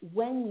saying,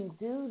 when you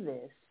do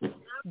this,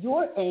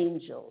 your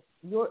angels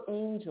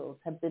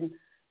have been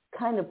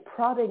kind of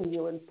prodding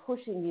you and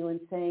pushing you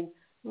and saying,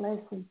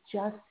 Leslie,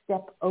 just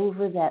step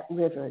over that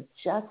river.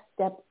 Just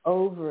step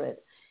over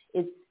it.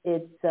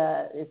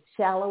 It's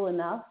shallow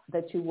enough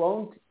that you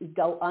won't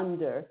go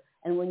under.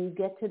 And when you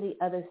get to the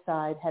other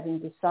side, having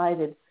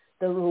decided,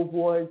 the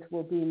rewards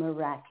will be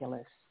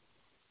miraculous.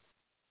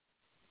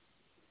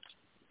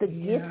 The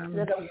gifts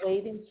that are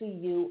waiting for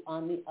you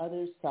on the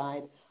other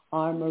side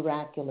are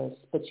miraculous,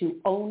 but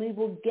you only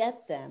will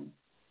get them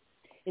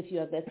if you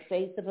have that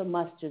faith of a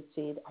mustard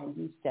seed and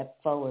you step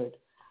forward.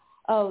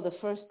 Oh, the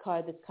first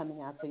card that's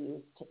coming out for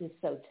you is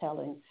so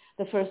telling.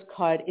 The first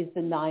card is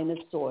the Nine of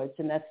Swords,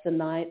 and that's the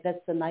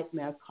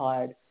nightmare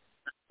card.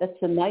 That's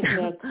the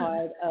nightmare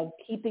card of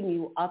keeping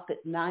you up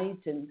at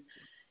night and,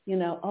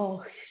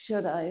 oh,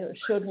 should I or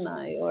shouldn't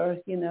I, or,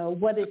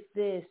 what is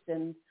this?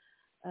 And,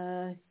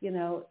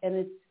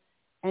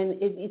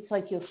 it's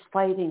like you're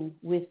fighting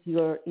with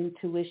your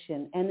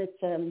intuition. And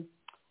it's,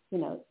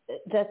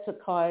 that's a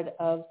card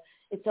of,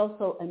 it's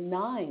also a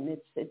 9.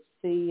 It's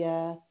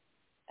the,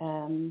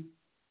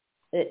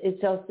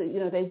 it's also,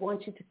 they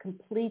want you to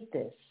complete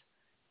this,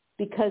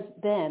 because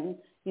then,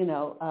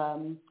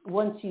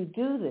 once you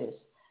do this,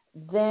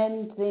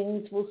 then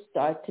things will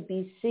start to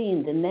be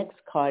seen. The next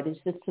card is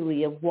the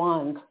Three of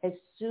Wands. As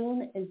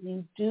soon as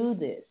you do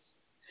this,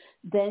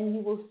 then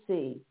you will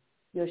see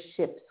your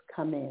ships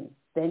come in.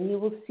 Then you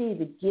will see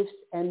the gifts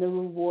and the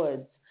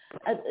rewards.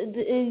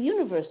 The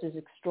universe is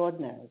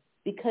extraordinary,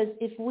 because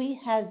if we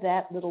have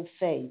that little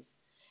faith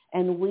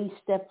and we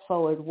step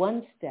forward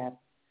one step,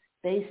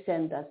 they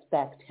send us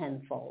back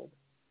tenfold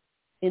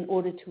in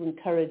order to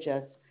encourage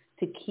us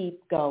to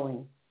keep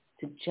going,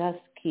 to just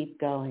keep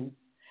going.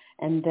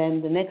 And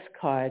then the next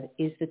card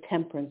is the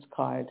Temperance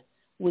card,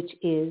 which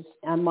is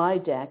on my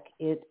deck.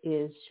 It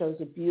shows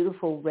a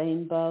beautiful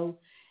rainbow,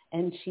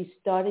 and she's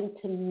starting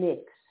to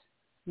mix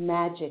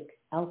magic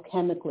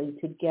alchemically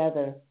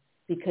together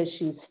because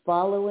she's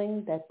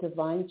following that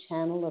divine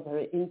channel of her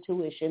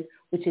intuition,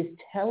 which is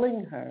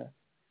telling her,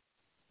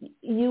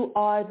 you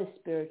are the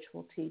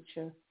spiritual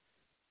teacher.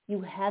 You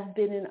have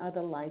been in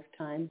other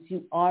lifetimes.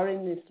 You are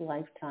in this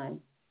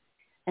lifetime.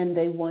 And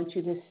they want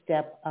you to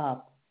step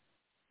up.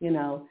 You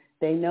know,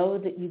 they know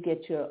that you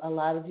get a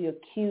lot of your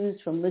cues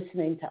from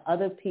listening to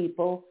other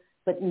people,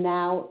 but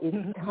now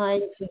it's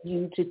time for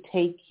you to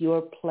take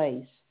your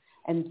place.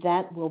 And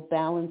that will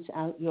balance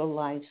out your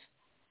life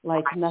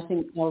like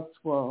nothing else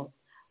will.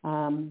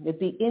 It'd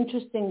be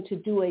interesting to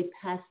do a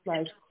past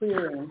life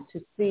clearing to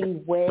see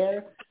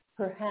where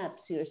perhaps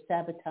you're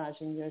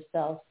sabotaging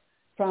yourself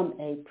from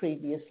a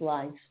previous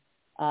life,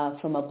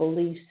 from a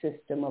belief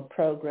system or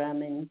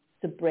programming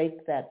to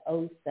break that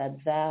oath, that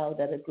vow,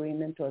 that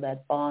agreement, or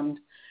that bond.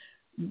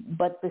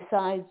 But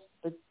besides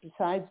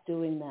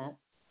doing that,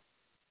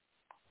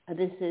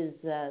 this is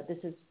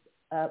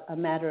a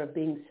matter of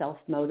being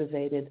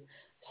self-motivated.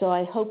 So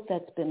I hope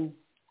that's been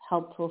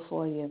helpful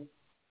for you.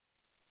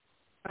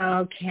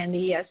 Oh, Candy,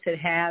 yes, it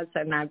has,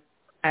 and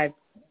I've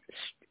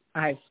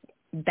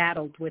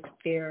battled with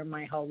fear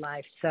my whole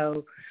life.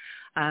 So,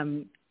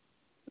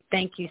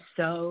 thank you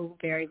so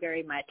very,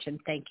 very much,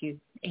 and thank you,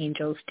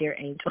 angels, dear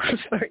angels,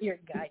 for your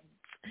guidance.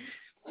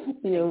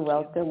 You're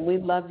welcome. We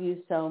love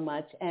you so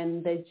much,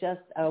 and they just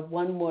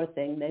one more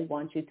thing. They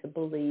want you to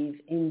believe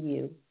in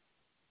you.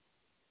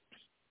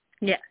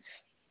 Yes,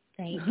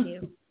 thank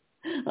you.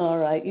 All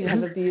right. You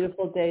have a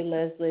beautiful day,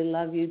 Leslie.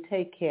 Love you.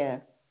 Take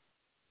care.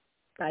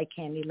 Bye,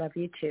 Candy. Love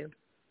you too.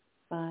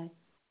 Bye.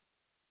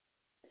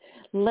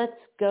 Let's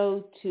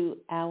go to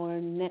our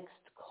next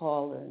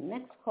caller.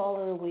 Next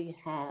caller we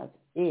have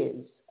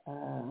is,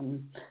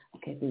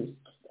 there's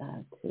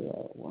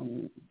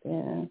one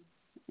there.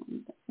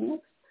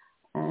 Next.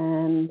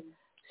 And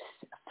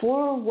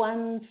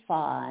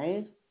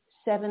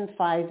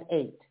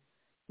 415758.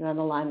 You're on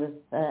the line with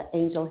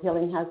Angel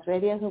Healing House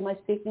Radio. Who am I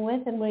speaking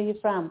with, and where are you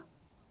from?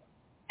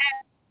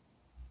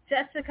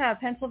 Jessica,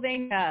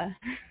 Pennsylvania.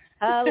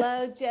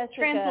 Hello, Jessica.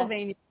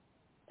 Transylvania.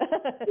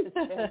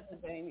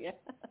 Pennsylvania.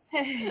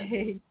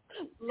 Hey.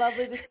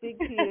 Lovely to speak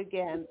to you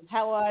again.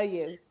 How are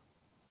you?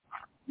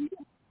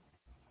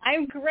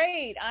 I'm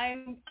great.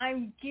 I'm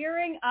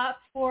gearing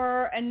up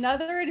for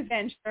another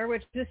adventure,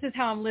 which this is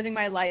how I'm living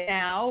my life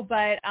now.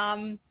 But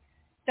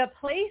the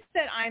place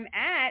that I'm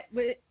at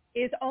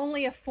is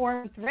only a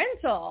 4-month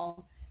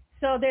rental.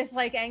 So there's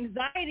like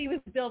anxiety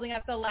was building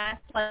up the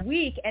last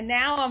week, and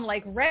now I'm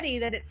like ready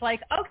that it's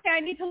like, okay,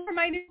 I need to look for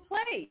my new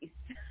place.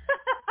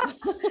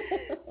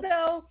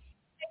 So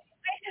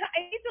I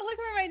need to look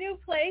for my new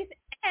place,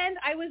 and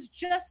I was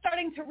just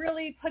starting to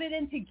really put it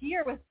into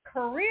gear with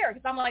career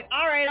because I'm like,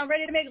 all right, I'm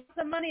ready to make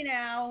some money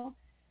now.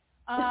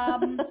 So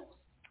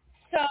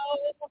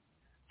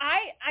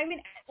I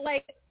mean,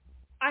 like,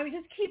 I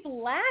just keep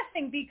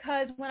laughing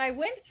because when I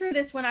went through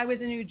this when I was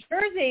in New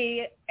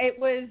Jersey, it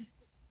was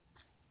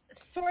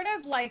sort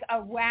of like a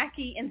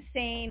wacky,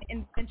 insane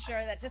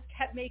adventure that just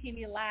kept making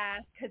me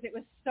laugh because it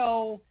was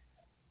so,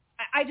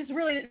 I just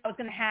really didn't know what was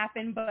going to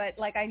happen, but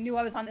like I knew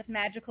I was on this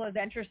magical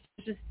adventure, so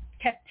I just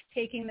kept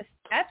taking the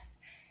steps.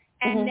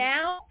 And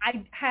now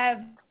I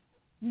have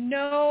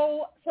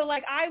so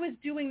like I was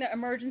doing the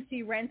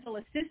emergency rental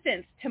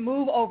assistance to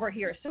move over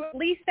here. So at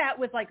least that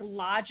was like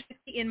logic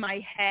in my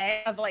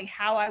head of like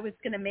how I was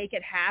going to make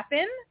it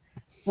happen.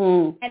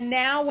 And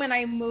now when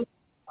I move,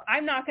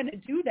 I'm not going to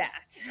do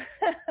that.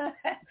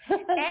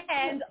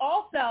 And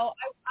also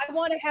I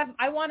have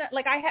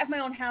my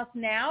own house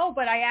now,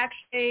 but I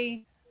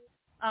actually,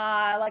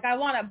 I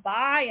want to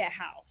buy a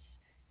house.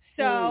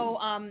 So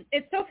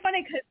it's so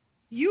funny because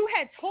you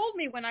had told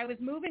me when I was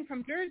moving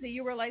from Jersey,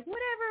 you were like,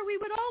 whatever, we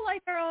would all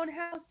like our own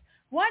house.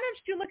 Why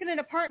don't you look at an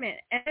apartment?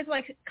 And it's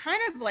like, kind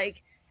of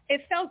like,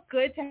 it felt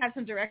good to have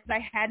some direction.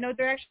 I had no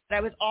direction, but I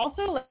was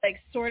also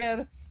like sort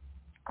of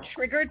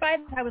triggered by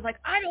this. I was like,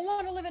 I don't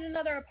want to live in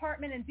another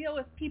apartment and deal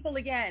with people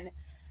again.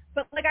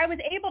 But like I was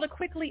able to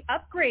quickly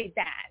upgrade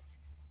that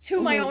to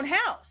my own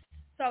house.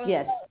 So I was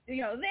like, there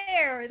you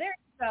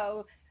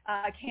go,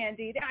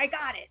 Candy. I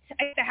got it.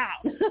 I got the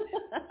house.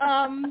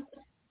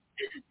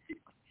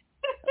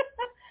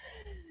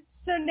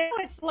 So now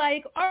it's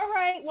like, all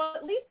right, well,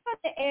 at least I'm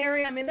in the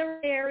area. I'm in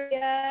the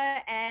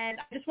area, and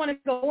I just want to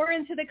go more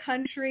into the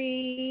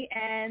country.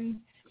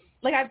 And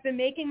like I've been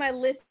making my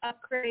list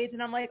upgrades,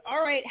 and I'm like,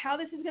 all right, how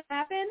this is going to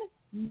happen?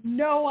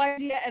 No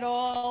idea at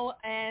all.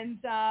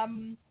 And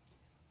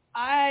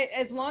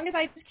as long as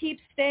I just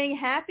keep staying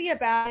happy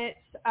about it,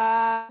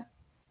 and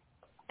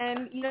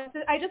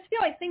I just feel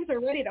like things are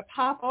ready to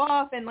pop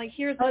off. And like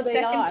here's the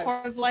second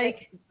part of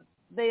like.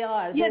 They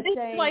are. Yeah, They're this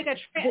saying, is like a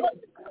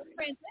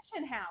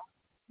transition house,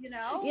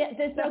 Yeah,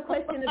 there's no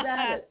question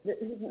about it.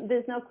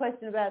 There's no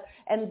question about it.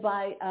 And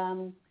by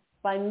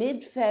by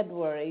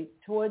mid-February,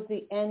 towards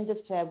the end of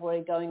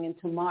February, going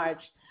into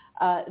March,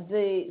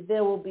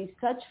 there will be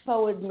such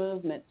forward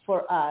movement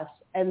for us,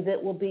 and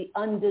that will be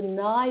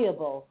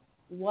undeniable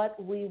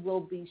what we will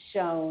be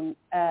shown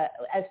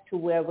as to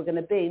where we're going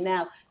to be.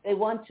 Now, they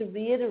want to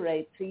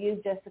reiterate to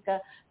you,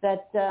 Jessica,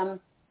 that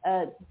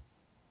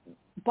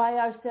by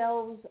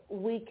ourselves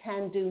we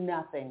can do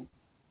nothing,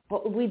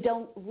 but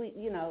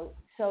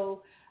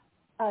so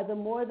the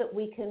more that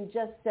we can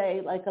just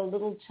say, like a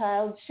little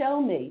child,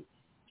 show me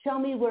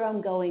where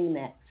I'm going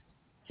next.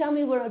 Show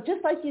me where,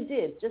 just like you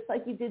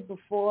did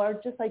before,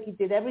 just like you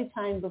did every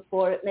time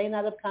before. It may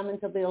not have come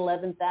until the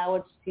 11th hour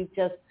to teach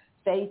us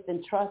faith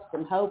and trust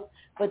and hope,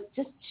 but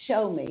just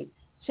show me,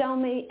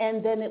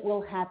 and then it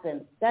will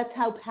happen. That's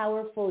how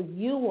powerful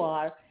you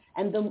are,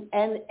 and the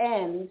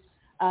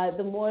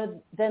more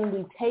then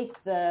we take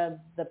the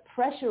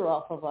pressure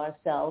off of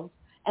ourselves,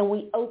 and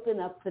we open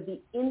up for the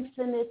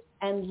infinite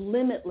and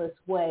limitless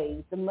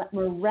ways, the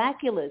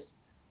miraculous,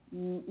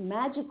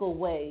 magical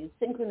ways,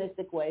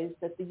 synchronistic ways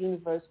that the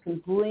universe can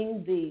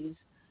bring these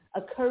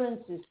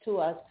occurrences to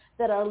us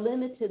that our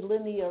limited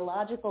linear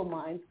logical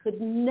minds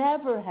could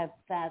never have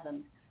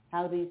fathomed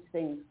how these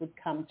things would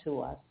come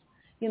to us.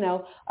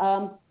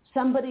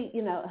 Somebody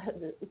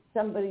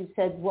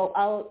said,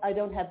 well, I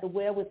don't have the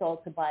wherewithal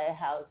to buy a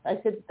house. I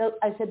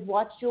said,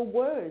 watch your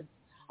words.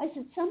 I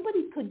said,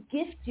 somebody could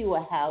gift you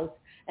a house.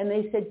 And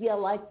they said, yeah,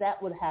 like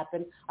that would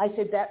happen. I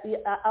said,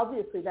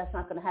 obviously that's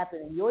not going to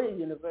happen in your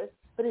universe,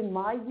 but in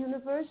my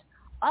universe,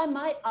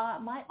 my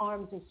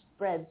arms are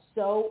spread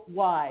so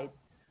wide,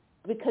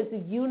 because the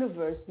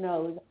universe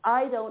knows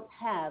I don't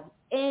have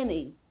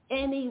any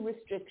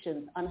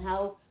restrictions on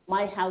how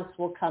my house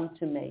will come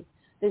to me.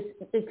 This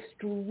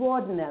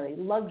extraordinary,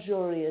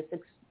 luxurious,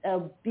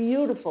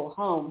 beautiful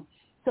home.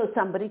 So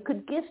somebody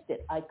could gift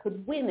it. I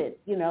could win it.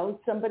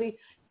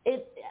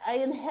 I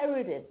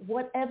inherit it.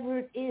 Whatever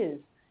it is,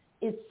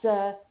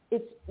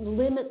 it's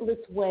limitless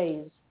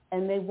ways,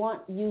 and they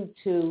want you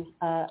to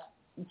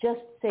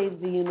just say to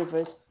the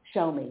universe,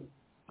 show me.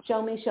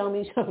 Show me,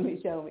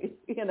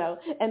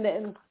 and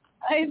then...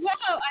 I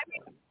know. I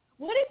mean,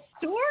 what a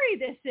story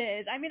this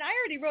is. I mean, I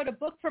already wrote a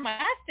book for my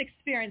last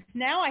experience.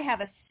 Now I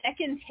have a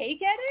second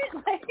take at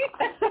it.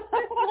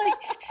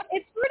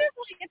 It's sort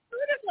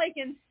of like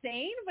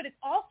insane, but it's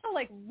also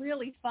like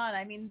really fun.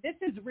 I mean, this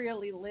is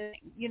really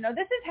living. This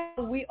is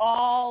how we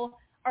all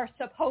are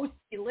supposed to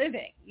be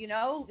living.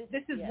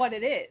 This is what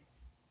it is.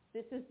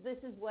 This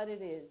is what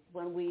it is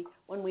when we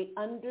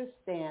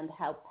understand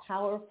how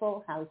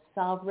powerful, how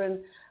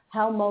sovereign,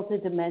 how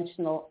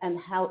multidimensional, and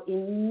how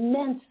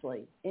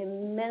immensely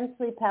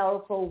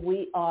powerful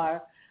we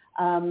are.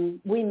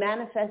 We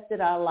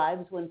manifested our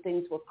lives when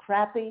things were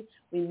crappy.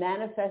 We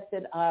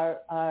manifested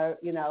our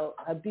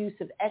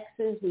abusive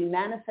exes. We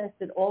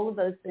manifested all of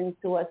those things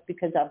to us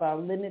because of our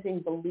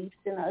limiting beliefs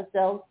in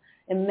ourselves.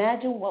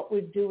 Imagine what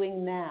we're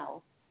doing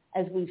now.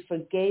 As we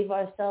forgave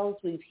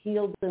ourselves, we've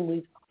healed and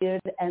we've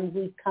cleared, and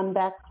we've come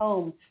back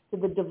home to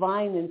the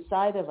divine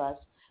inside of us.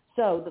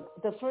 So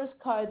the first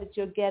card that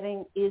you're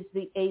getting is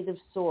the Eight of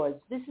Swords.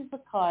 This is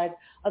the card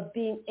of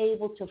being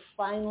able to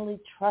finally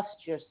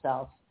trust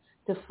yourself,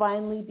 to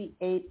finally be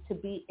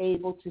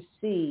able to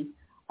see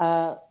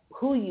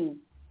who you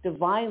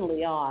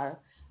divinely are,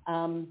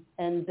 and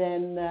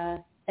then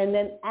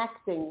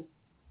acting.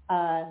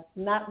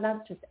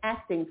 Not just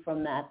acting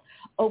from that,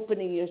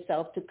 opening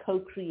yourself to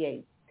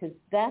co-create, because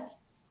that's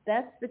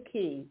the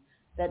key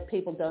that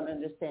people don't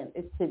understand.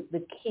 It's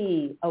the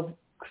key of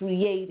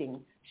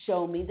creating.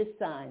 Show me the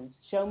signs,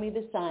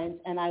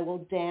 and I will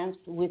dance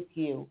with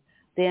you,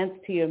 dance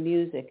to your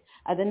music.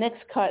 The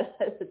next card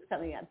that's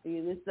coming out for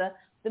you is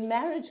the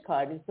marriage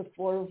card. It's the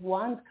Four of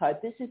Wands card.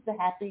 This is the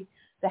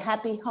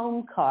happy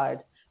home card.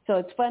 So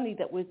it's funny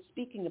that we're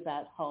speaking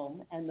about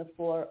home, and the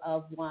Four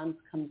of Wands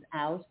comes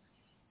out.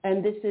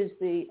 And this is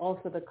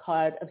also the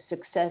card of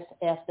success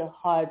after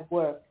hard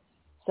work.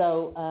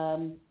 So,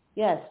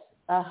 yes,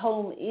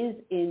 home is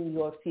in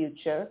your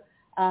future,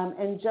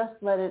 and just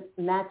let it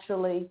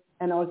naturally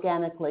and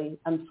organically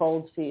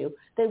unfold for you.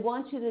 They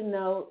want you to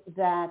know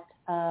that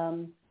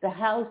the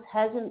house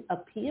hasn't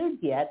appeared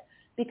yet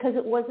because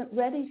it wasn't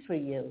ready for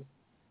you.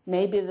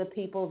 Maybe the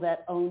people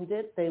that owned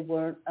it, they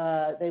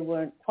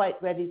weren't quite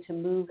ready to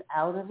move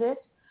out of it,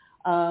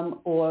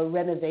 or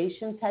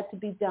renovations had to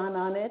be done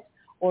on it,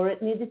 or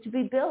it needed to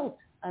be built.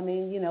 I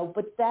mean,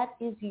 but that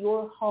is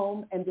your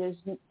home,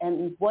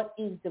 and what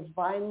is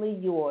divinely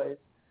yours,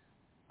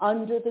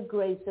 under the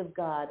grace of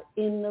God,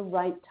 in the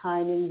right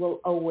timing, will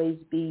always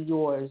be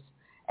yours.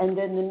 And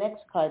then the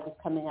next card that's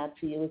coming out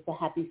for you is the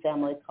Happy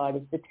Family card.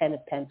 It's the Ten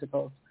of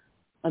Pentacles.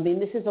 I mean,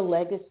 this is a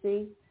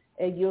legacy.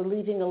 You're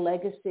leaving a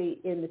legacy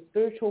in the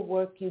spiritual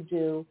work you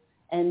do,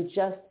 and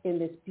just in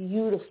this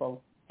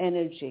beautiful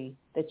energy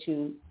that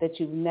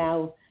you've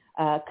now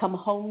come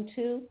home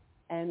to.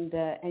 And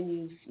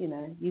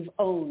you've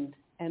owned,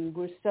 and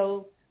we're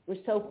so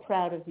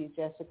proud of you,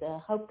 Jessica. I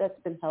hope that's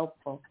been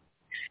helpful.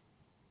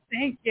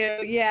 Thank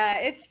you. Yeah,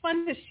 it's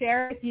fun to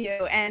share with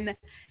you, and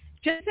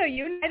just so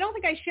I don't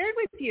think I shared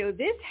with you,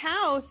 this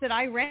house that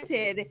I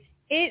rented,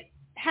 it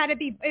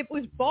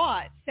was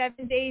bought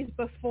 7 days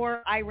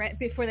before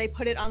before they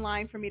put it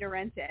online for me to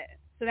rent it.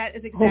 So that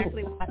is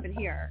exactly what happened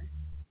here.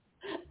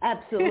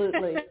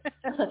 Absolutely.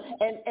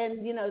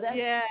 and you know, that's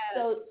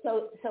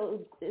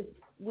so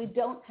we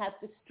don't have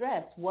to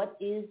stress what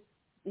is,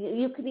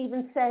 you can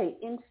even say,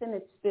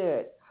 infinite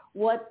spirit.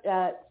 What,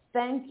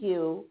 thank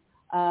you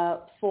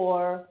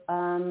for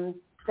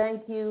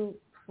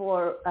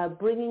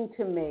bringing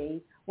to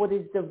me what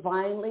is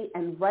divinely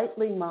and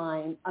rightly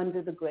mine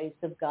under the grace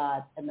of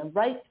God and the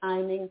right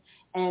timing,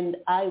 and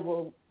I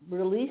will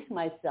release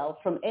myself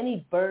from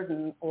any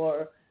burden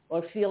or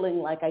feeling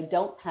like I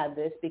don't have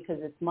this because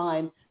it's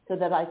mine, so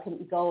that I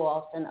can go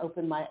off and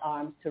open my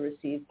arms to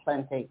receive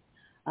plenty.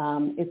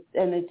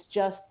 It's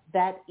just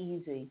that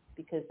easy,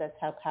 because that's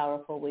how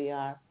powerful we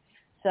are.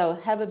 So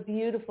have a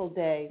beautiful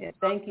day.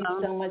 Thank you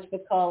so much for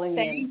calling in.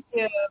 Thank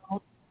you.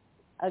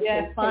 Okay,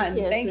 yeah, fun.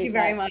 Care, Thank you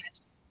very much.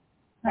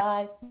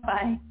 Bye.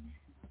 Bye.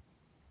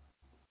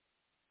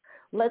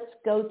 Let's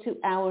go to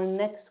our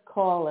next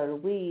caller.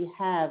 We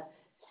have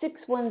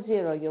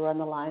 610. You're on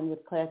the line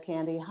with Claire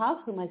Candy Hoff.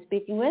 Who am I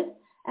speaking with,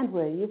 and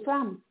where are you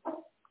from?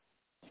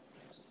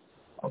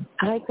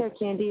 Hi, Claire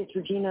Candy. It's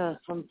Regina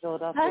from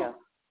Philadelphia.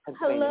 Hi.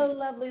 Hello,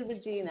 lovely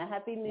Regina.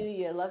 Happy New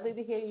Year. Lovely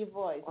to hear your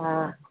voice.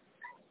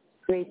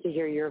 Great to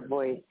hear your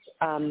voice.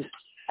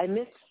 I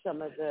missed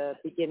some of the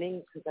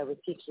beginning because I was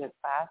teaching a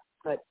class,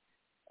 but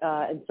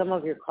and some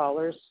of your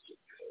callers,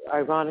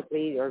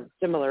 ironically or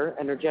similar,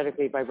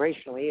 energetically,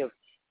 vibrationally, of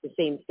the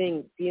same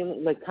thing,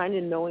 feeling like kind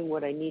of knowing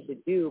what I need to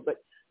do,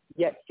 but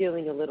yet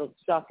feeling a little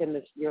stuck in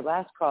this. Your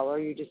last caller,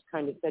 you just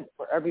kind of said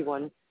for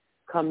everyone,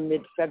 come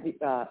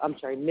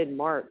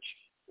mid-March,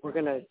 we're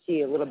going to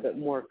see a little bit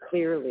more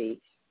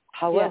clearly.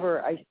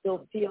 However, I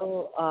still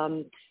feel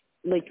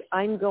like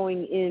I'm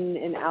going in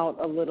and out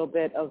a little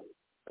bit of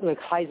like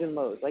highs and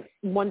lows, like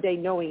one day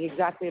knowing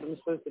exactly what I'm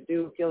supposed to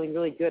do, feeling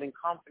really good and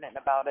confident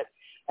about it,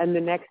 and the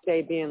next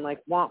day being like,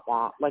 wah,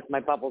 wah, like my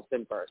bubble's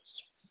been burst.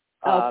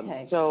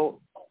 Okay. So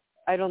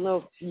I don't know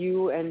if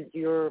you and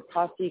your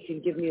posse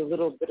can give me a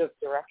little bit of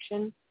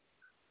direction.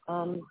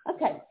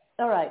 Okay.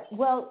 All right.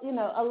 Well, you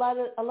know, a lot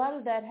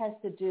of that has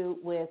to do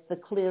with the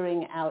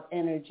clearing out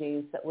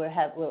energies that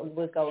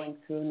we're going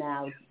through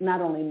now.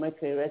 Not only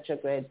Mercury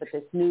retrograde, but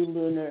this new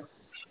lunar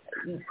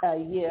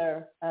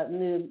year,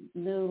 new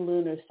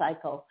lunar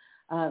cycle.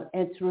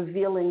 It's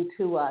revealing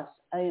to us,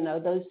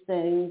 those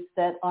things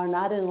that are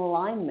not in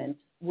alignment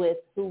with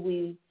who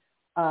we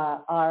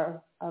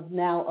are of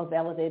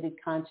elevated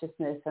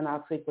consciousness, and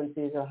our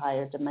frequencies are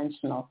higher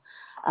dimensional.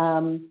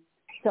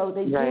 So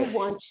they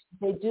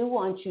do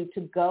want you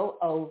to go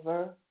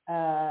over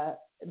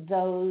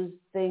those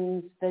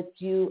things that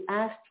you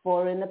asked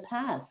for in the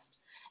past,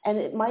 and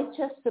it might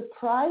just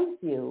surprise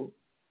you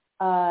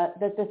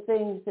that the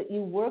things that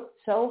you worked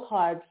so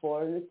hard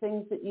for, and the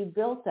things that you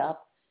built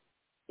up,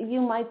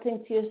 you might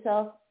think to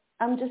yourself,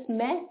 I'm just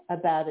meh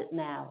about it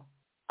now.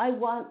 I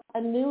want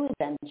a new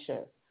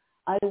adventure.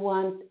 I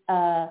want,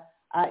 I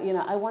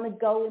want to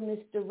go in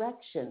this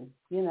direction,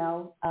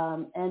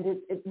 and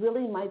it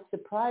really might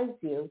surprise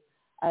you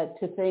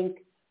to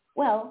think,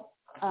 well,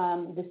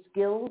 the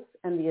skills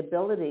and the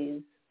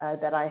abilities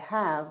that I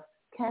have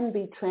can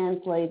be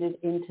translated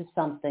into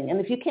something.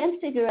 And if you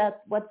can't figure out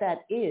what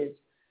that is,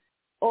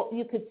 or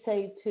you could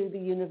say to the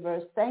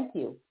universe, thank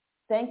you.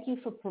 Thank you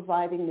for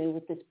providing me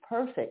with this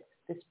perfect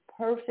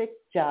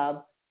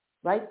job,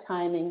 right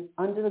timing,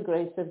 under the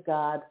grace of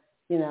God,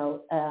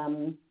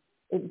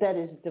 that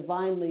is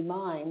divinely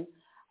mine,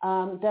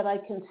 that I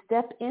can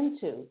step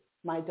into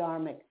my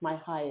dharmic, my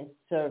highest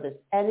service.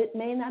 And it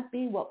may not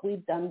be what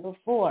we've done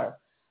before.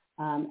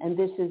 And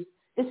this is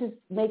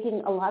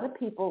making a lot of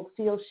people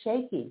feel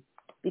shaky,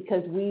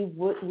 because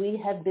we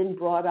have been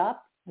brought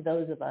up,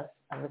 those of us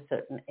of a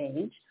certain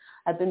age,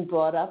 have been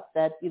brought up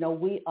that,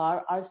 we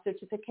are our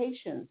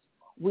certifications.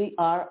 We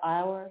are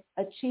our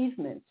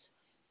achievements.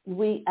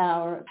 We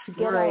are to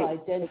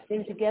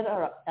get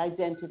our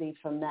identity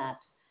from that.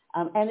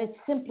 And it's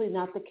simply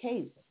not the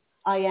case.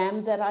 I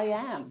am that I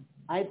am.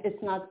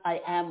 It's not I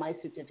am my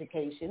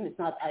certification. It's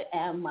not I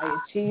am my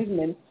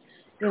achievement.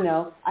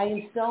 I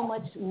am so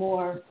much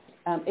more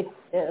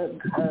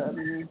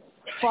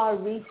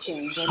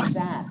far-reaching than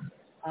that.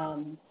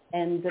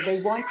 And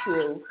they want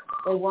you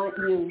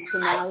to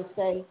now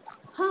say,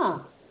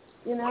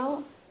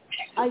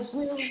 I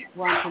do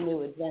want a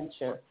new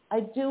adventure. I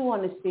do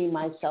want to see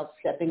myself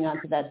stepping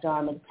onto that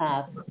dharmic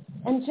path,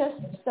 and just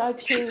start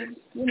to,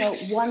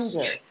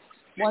 wonder,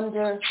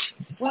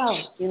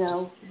 well,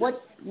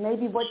 what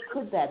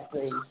could that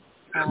be?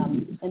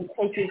 And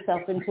take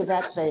yourself into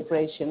that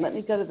vibration. Let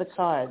me go to the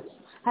cards.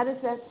 How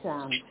does that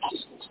sound?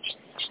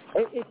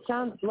 It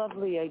sounds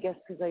lovely, I guess,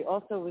 because I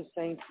also was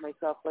saying to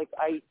myself, like,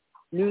 I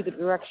knew the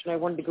direction I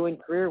wanted to go in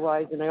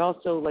career-wise, and I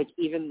also,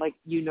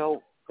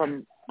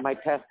 from my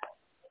past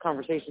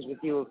conversations with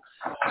you,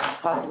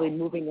 possibly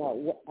moving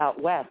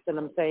out west, and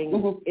I'm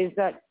saying, is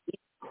that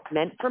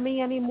meant for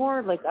me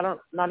anymore? Like,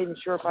 not even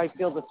sure if I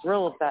feel the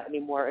thrill of that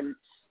anymore. And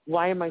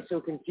why am I so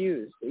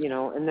confused?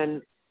 And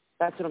then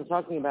that's what I'm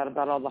talking about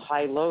all the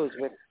high lows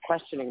with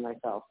questioning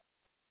myself.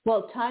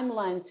 Well,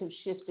 timelines have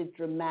shifted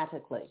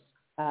dramatically.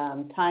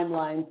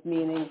 Timelines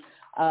meaning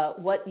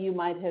what you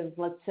might have,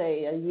 let's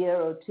say, a year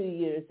or 2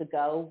 years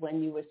ago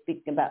when you were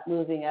speaking about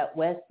moving out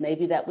west,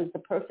 maybe that was the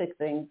perfect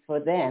thing for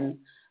then.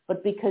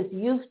 But because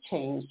you've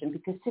changed and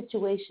because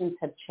situations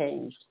have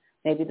changed,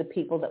 maybe the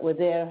people that were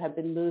there have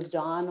been moved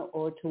on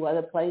or to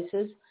other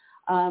places,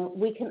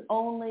 we can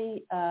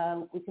only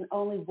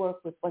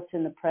work with what's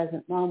in the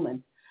present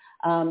moment.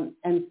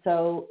 And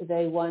so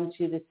they want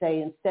you to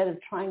say, instead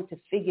of trying to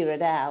figure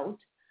it out,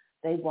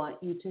 they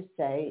want you to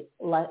say,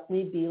 let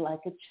me be like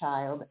a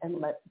child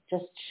and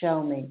just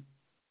show me.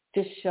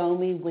 Just show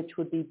me which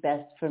would be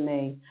best for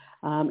me.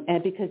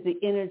 And because the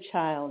inner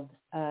child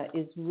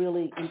is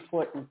really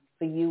important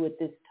for you at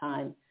this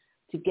time,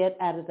 to get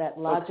out of that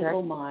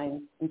logical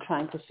mind and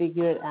trying to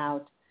figure it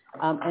out,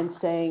 and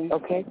saying,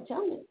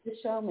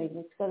 show me.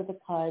 Let's go to the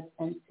cards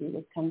and see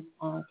what comes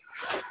on.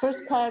 First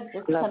card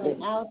that's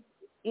coming out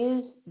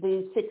is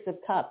the Six of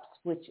Cups,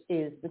 which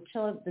is the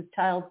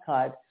child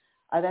card.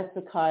 That's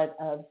the card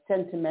of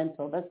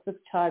sentimental. That's the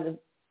card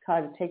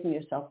of taking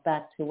yourself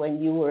back to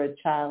when you were a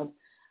child,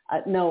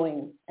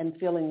 knowing and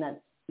feeling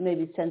that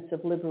maybe sense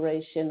of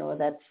liberation or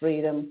that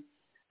freedom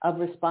of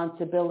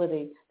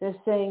responsibility. They're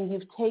saying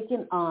you've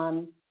taken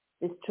on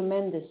this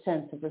tremendous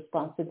sense of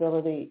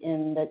responsibility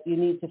in that you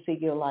need to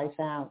figure life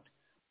out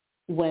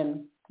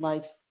when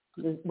life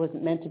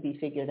wasn't meant to be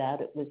figured out.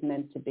 It was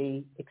meant to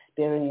be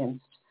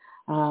experienced.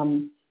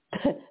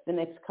 The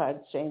next card,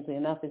 strangely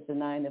enough, is the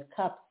Nine of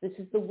Cups. This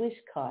is the wish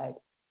card.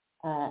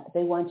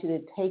 They want you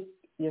to take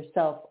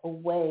yourself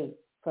away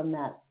from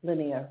that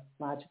linear,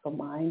 logical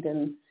mind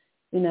and,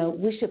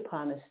 wish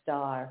upon a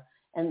star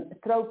and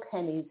throw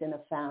pennies in a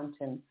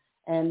fountain.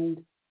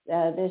 And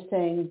they're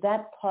saying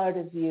that part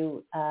of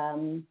you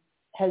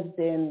has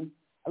been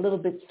a little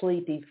bit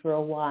sleepy for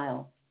a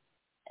while.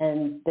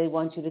 And they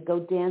want you to go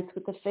dance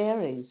with the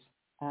fairies.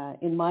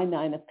 In my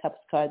Nine of Cups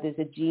card, there's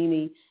a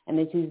genie, and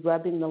as he's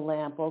rubbing the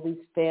lamp, all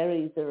these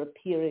fairies are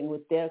appearing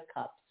with their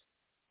cups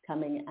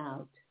coming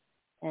out.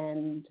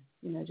 And,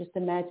 just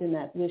imagine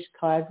that wish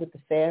card with the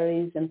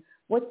fairies, and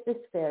what's this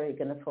fairy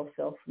going to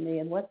fulfill for me,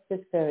 and what's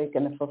this fairy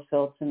going to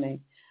fulfill to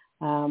me?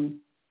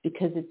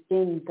 Because it's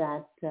in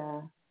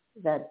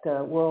that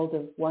world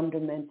of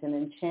wonderment and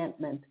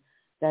enchantment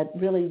that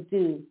really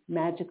do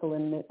magical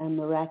and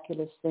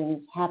miraculous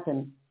things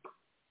happen.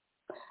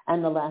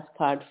 And the last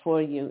card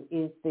for you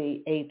is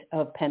the the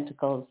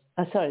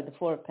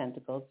Four of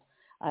Pentacles.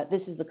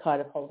 This is the card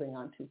of holding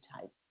on too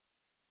tight.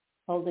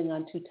 Holding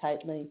on too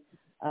tightly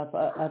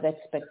of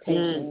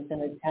expectations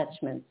and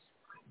attachments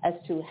as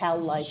to how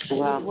life should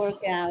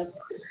work out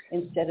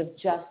instead of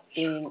just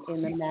being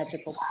in the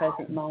magical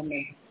present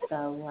moment.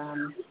 So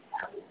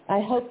I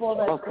hope all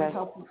that's been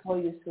helpful for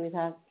you,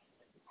 sweetheart.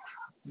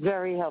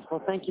 Very helpful.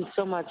 Thank you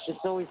so much. It's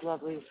always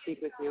lovely to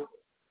speak with you.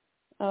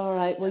 All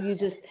right. Well,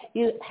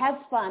 you have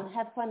fun.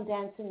 Have fun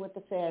dancing with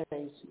the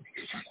fairies.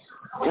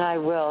 I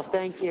will.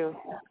 Thank you.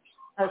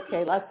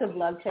 Okay. Lots of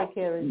love. Take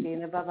care,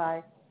 Regina.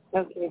 Bye-bye.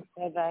 Okay.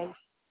 Bye-bye.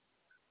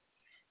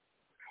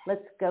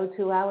 Let's go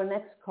to our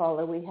next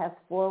caller. We have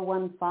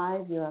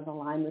 415. You're on the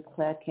line with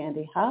Claire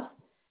Candy Huff.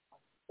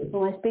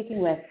 Who am I speaking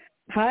with?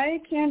 Hi,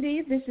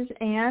 Candy. This is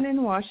Anne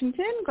in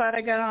Washington. Glad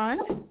I got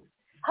on.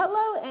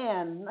 Hello,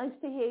 Anne. Nice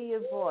to hear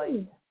your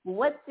voice.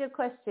 What's your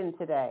question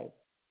today?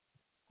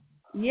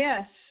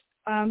 Yes.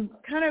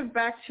 Kind of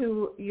back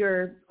to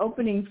your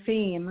opening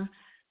theme,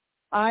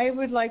 I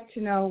would like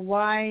to know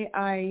why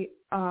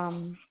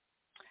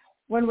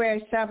one way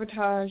I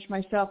sabotage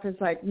myself is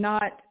like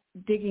not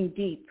digging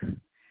deep.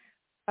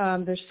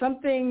 There's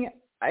something,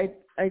 I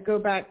go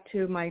back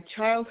to my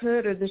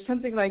childhood, or there's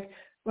something like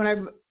when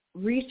I'm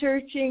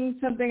researching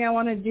something I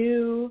want to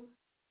do,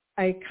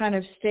 I kind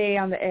of stay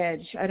on the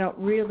edge. I don't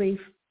really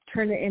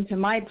turn it into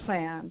my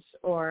plans,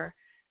 or,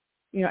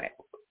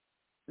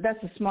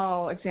 that's a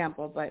small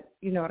example, but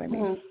you know what I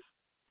mean.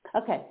 Mm-hmm.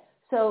 Okay.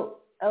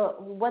 So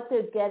what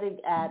they're getting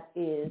at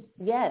is,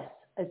 yes,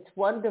 it's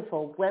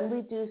wonderful. When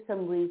we do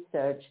some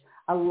research,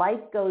 a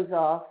light goes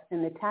off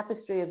in the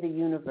tapestry of the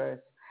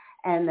universe.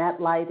 And that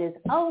light is,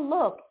 oh,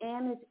 look,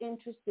 Anne is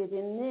interested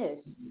in this.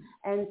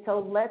 And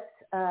so let's,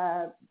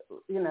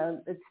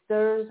 it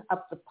stirs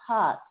up the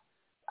pot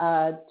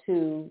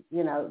to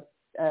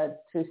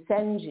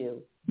send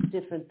you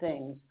different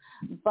things.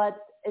 But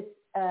it's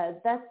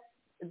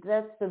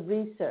that's the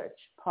research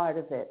part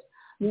of it.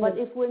 But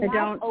if we're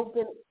not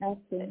open,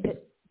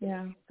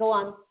 go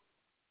on.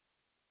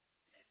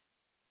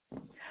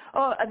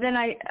 Oh, then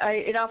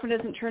it often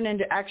doesn't turn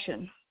into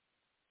action.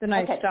 Then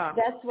I stop.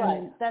 That's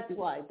right. That's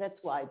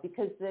why.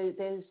 Because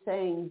they're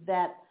saying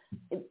that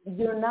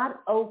you're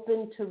not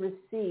open to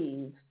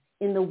receive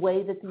in the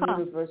way that the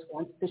universe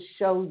wants to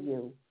show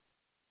you.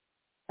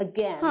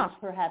 Perhaps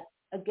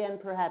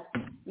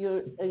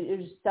you're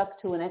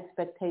stuck to an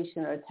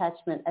expectation or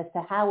attachment as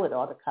to how it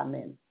ought to come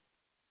in,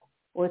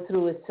 or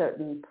through a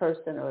certain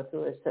person, or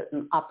through a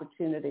certain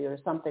opportunity, or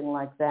something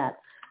like that.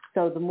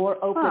 So the more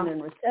open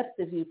and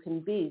receptive you can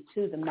be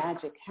to the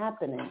magic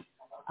happening,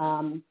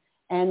 and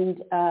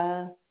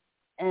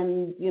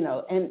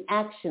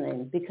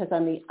actioning, because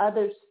on the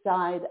other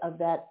side of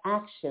that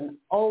action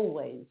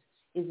always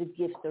is a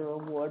gift or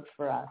reward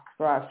for us,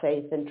 for our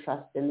faith and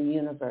trust in the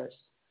universe.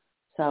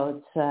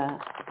 So it's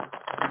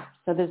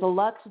so there's a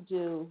lot to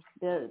do.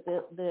 They're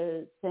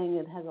saying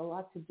it has a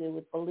lot to do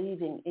with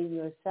believing in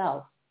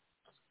yourself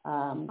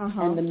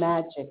and the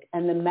magic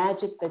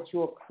that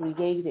you're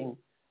creating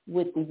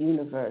with the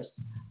universe.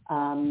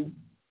 And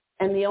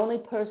the only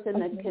person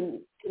that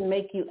can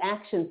make you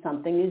action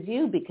something is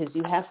you, because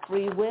you have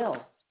free will.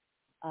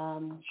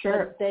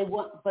 Sure.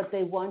 But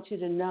they want you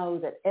to know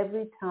that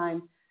every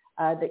time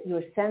that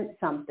you're sent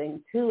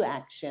something to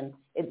action,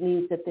 it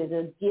means that there's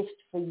a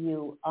gift for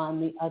you on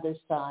the other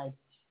side.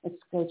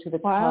 Let's go to the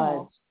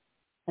cards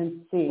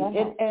and see.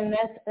 And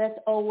that's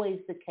always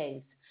the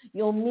case.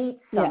 You'll meet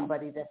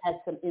somebody that has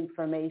some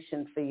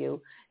information for you.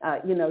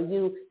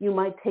 You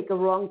might take a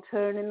wrong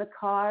turn in the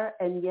car,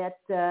 and yet,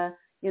 then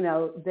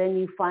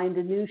you find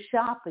a new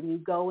shop and you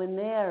go in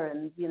there,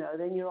 and,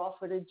 then you're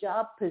offered a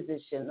job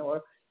position,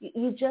 or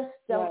you just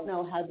don't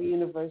know how the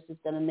universe is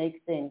going to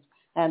make things.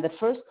 And the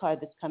first card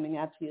that's coming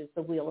out for you is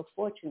the Wheel of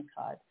Fortune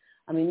card.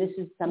 I mean, this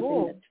is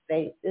something that's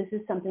fate. This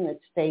is something that's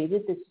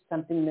fated. This is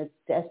something that's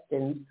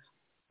destined.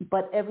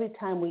 But every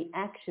time we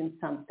action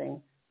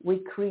something, we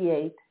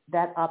create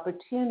that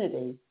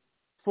opportunity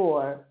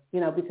for,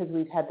 because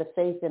we've had the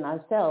faith in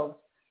ourselves,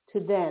 to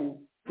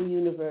then the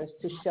universe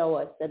to show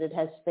us that it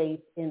has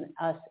faith in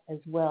us as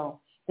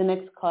well. The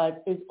next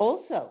card is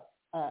also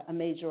a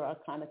major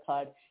arcana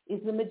card,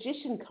 is the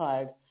Magician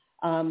card.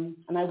 And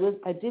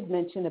I did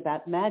mention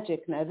about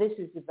magic. Now, this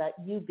is about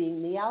you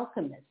being the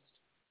alchemist.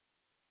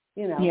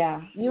 You're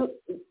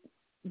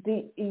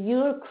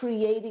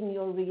creating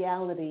your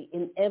reality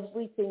in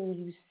everything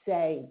you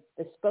say.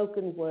 The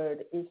spoken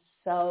word is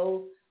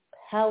so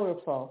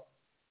powerful.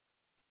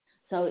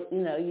 So,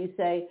 you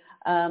say,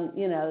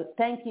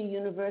 thank you,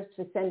 universe,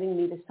 for sending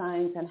me the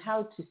signs on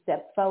how to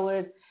step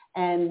forward.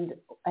 And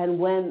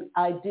when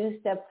I do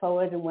step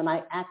forward and when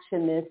I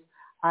action this,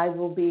 I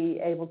will be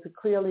able to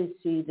clearly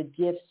see the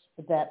gifts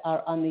that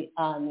are on the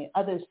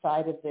other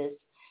side of this.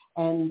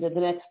 And the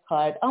next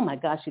card, oh my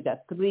gosh, you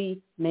got 3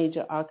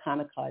 major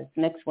arcana cards.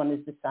 The next one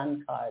is the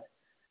Sun card.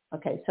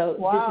 Okay, so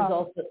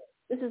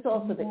this is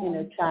also the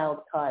inner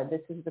child card.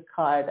 This is the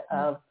card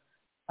of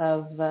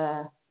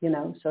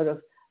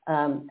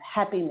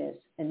happiness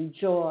and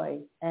joy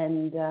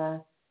and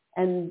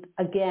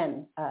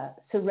again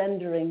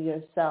surrendering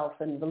yourself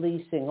and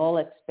releasing all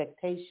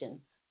expectation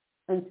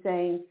and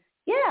saying,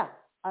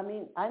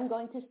 I'm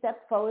going to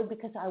step forward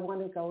because I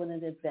want to go on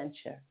an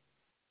adventure.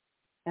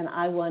 And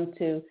I want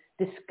to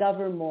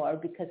discover more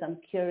because I'm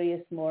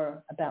curious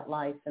more about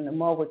life. And the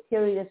more we're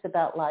curious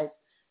about life,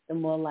 the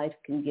more life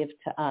can give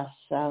to us.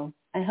 So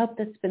I hope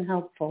that's been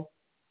helpful.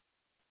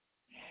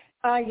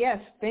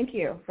 Yes, thank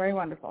you. Very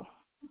wonderful.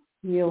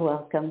 You're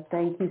welcome.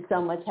 Thank you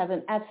so much. Have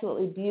an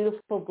absolutely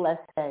beautiful,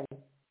 blessed day.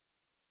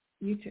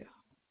 You too.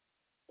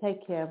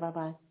 Take care.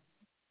 Bye-bye.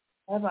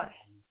 Bye-bye.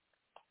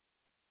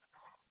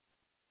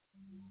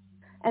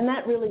 And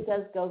that really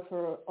does go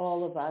for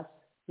all of us.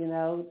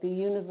 The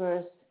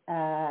universe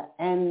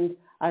and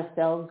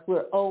ourselves,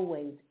 we're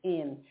always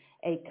in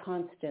a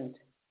constant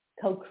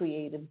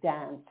co-creative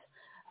dance.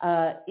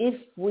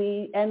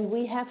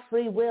 We have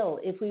free will.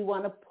 If we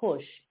want to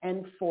push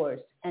and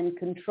force and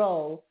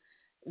control,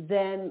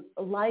 then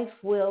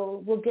life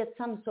will get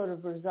some sort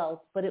of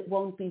result, but it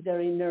won't be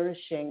very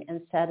nourishing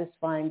and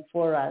satisfying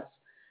for us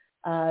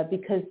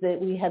because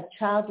we have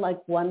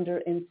childlike wonder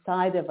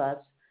inside of us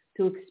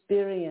to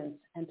experience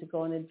and to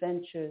go on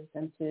adventures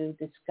and to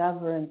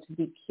discover and to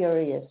be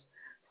curious.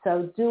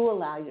 So do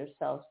allow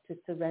yourselves to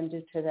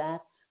surrender to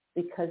that,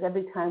 because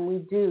every time we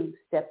do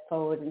step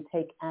forward and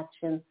take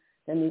action,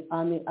 then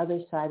on the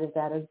other side of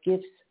that are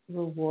gifts,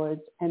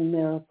 rewards, and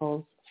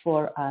miracles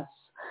for us.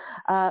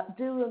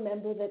 Do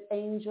remember that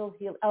angel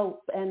heal.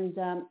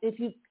 If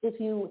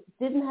you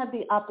didn't have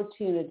the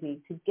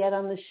opportunity to get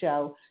on the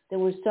show, there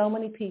were so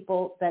many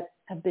people that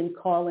have been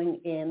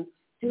calling in.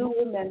 Do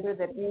remember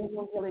that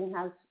Angel Healing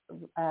House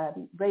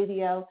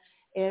Radio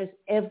airs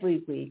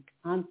every week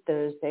on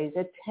Thursdays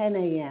at 10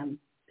 a.m.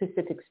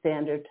 Pacific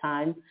Standard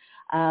Time.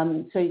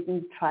 So you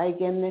can try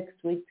again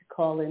next week to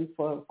call in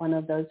for one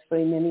of those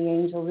free mini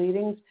angel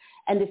readings.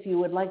 And if you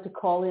would like to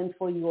call in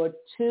for your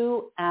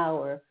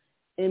 2-hour,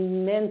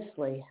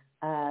 immensely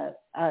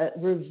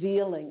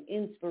revealing,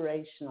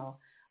 inspirational,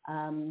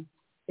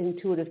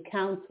 intuitive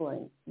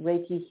counseling,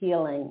 Reiki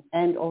healing,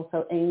 and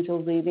also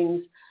angel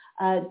readings,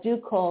 do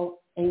call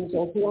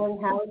Angel Healing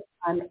House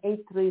on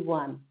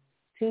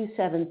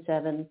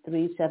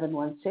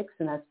 831-277-3716,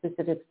 and that's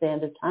Pacific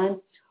Standard Time,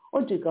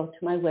 or do go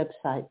to my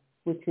website,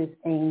 which is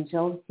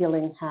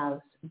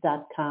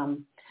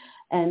angelhealinghouse.com.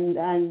 And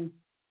I'm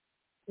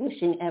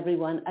wishing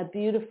everyone a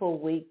beautiful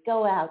week.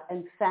 Go out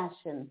and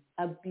fashion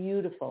a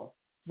beautiful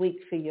week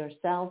for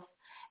yourself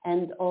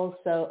and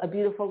also a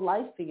beautiful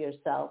life for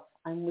yourself.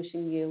 I'm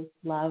wishing you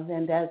love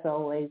and, as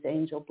always,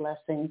 angel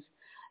blessings.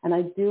 And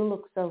I do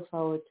look so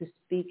forward to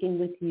speaking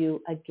with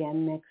you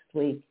again next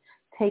week.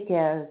 Take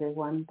care,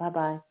 everyone.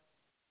 Bye-bye.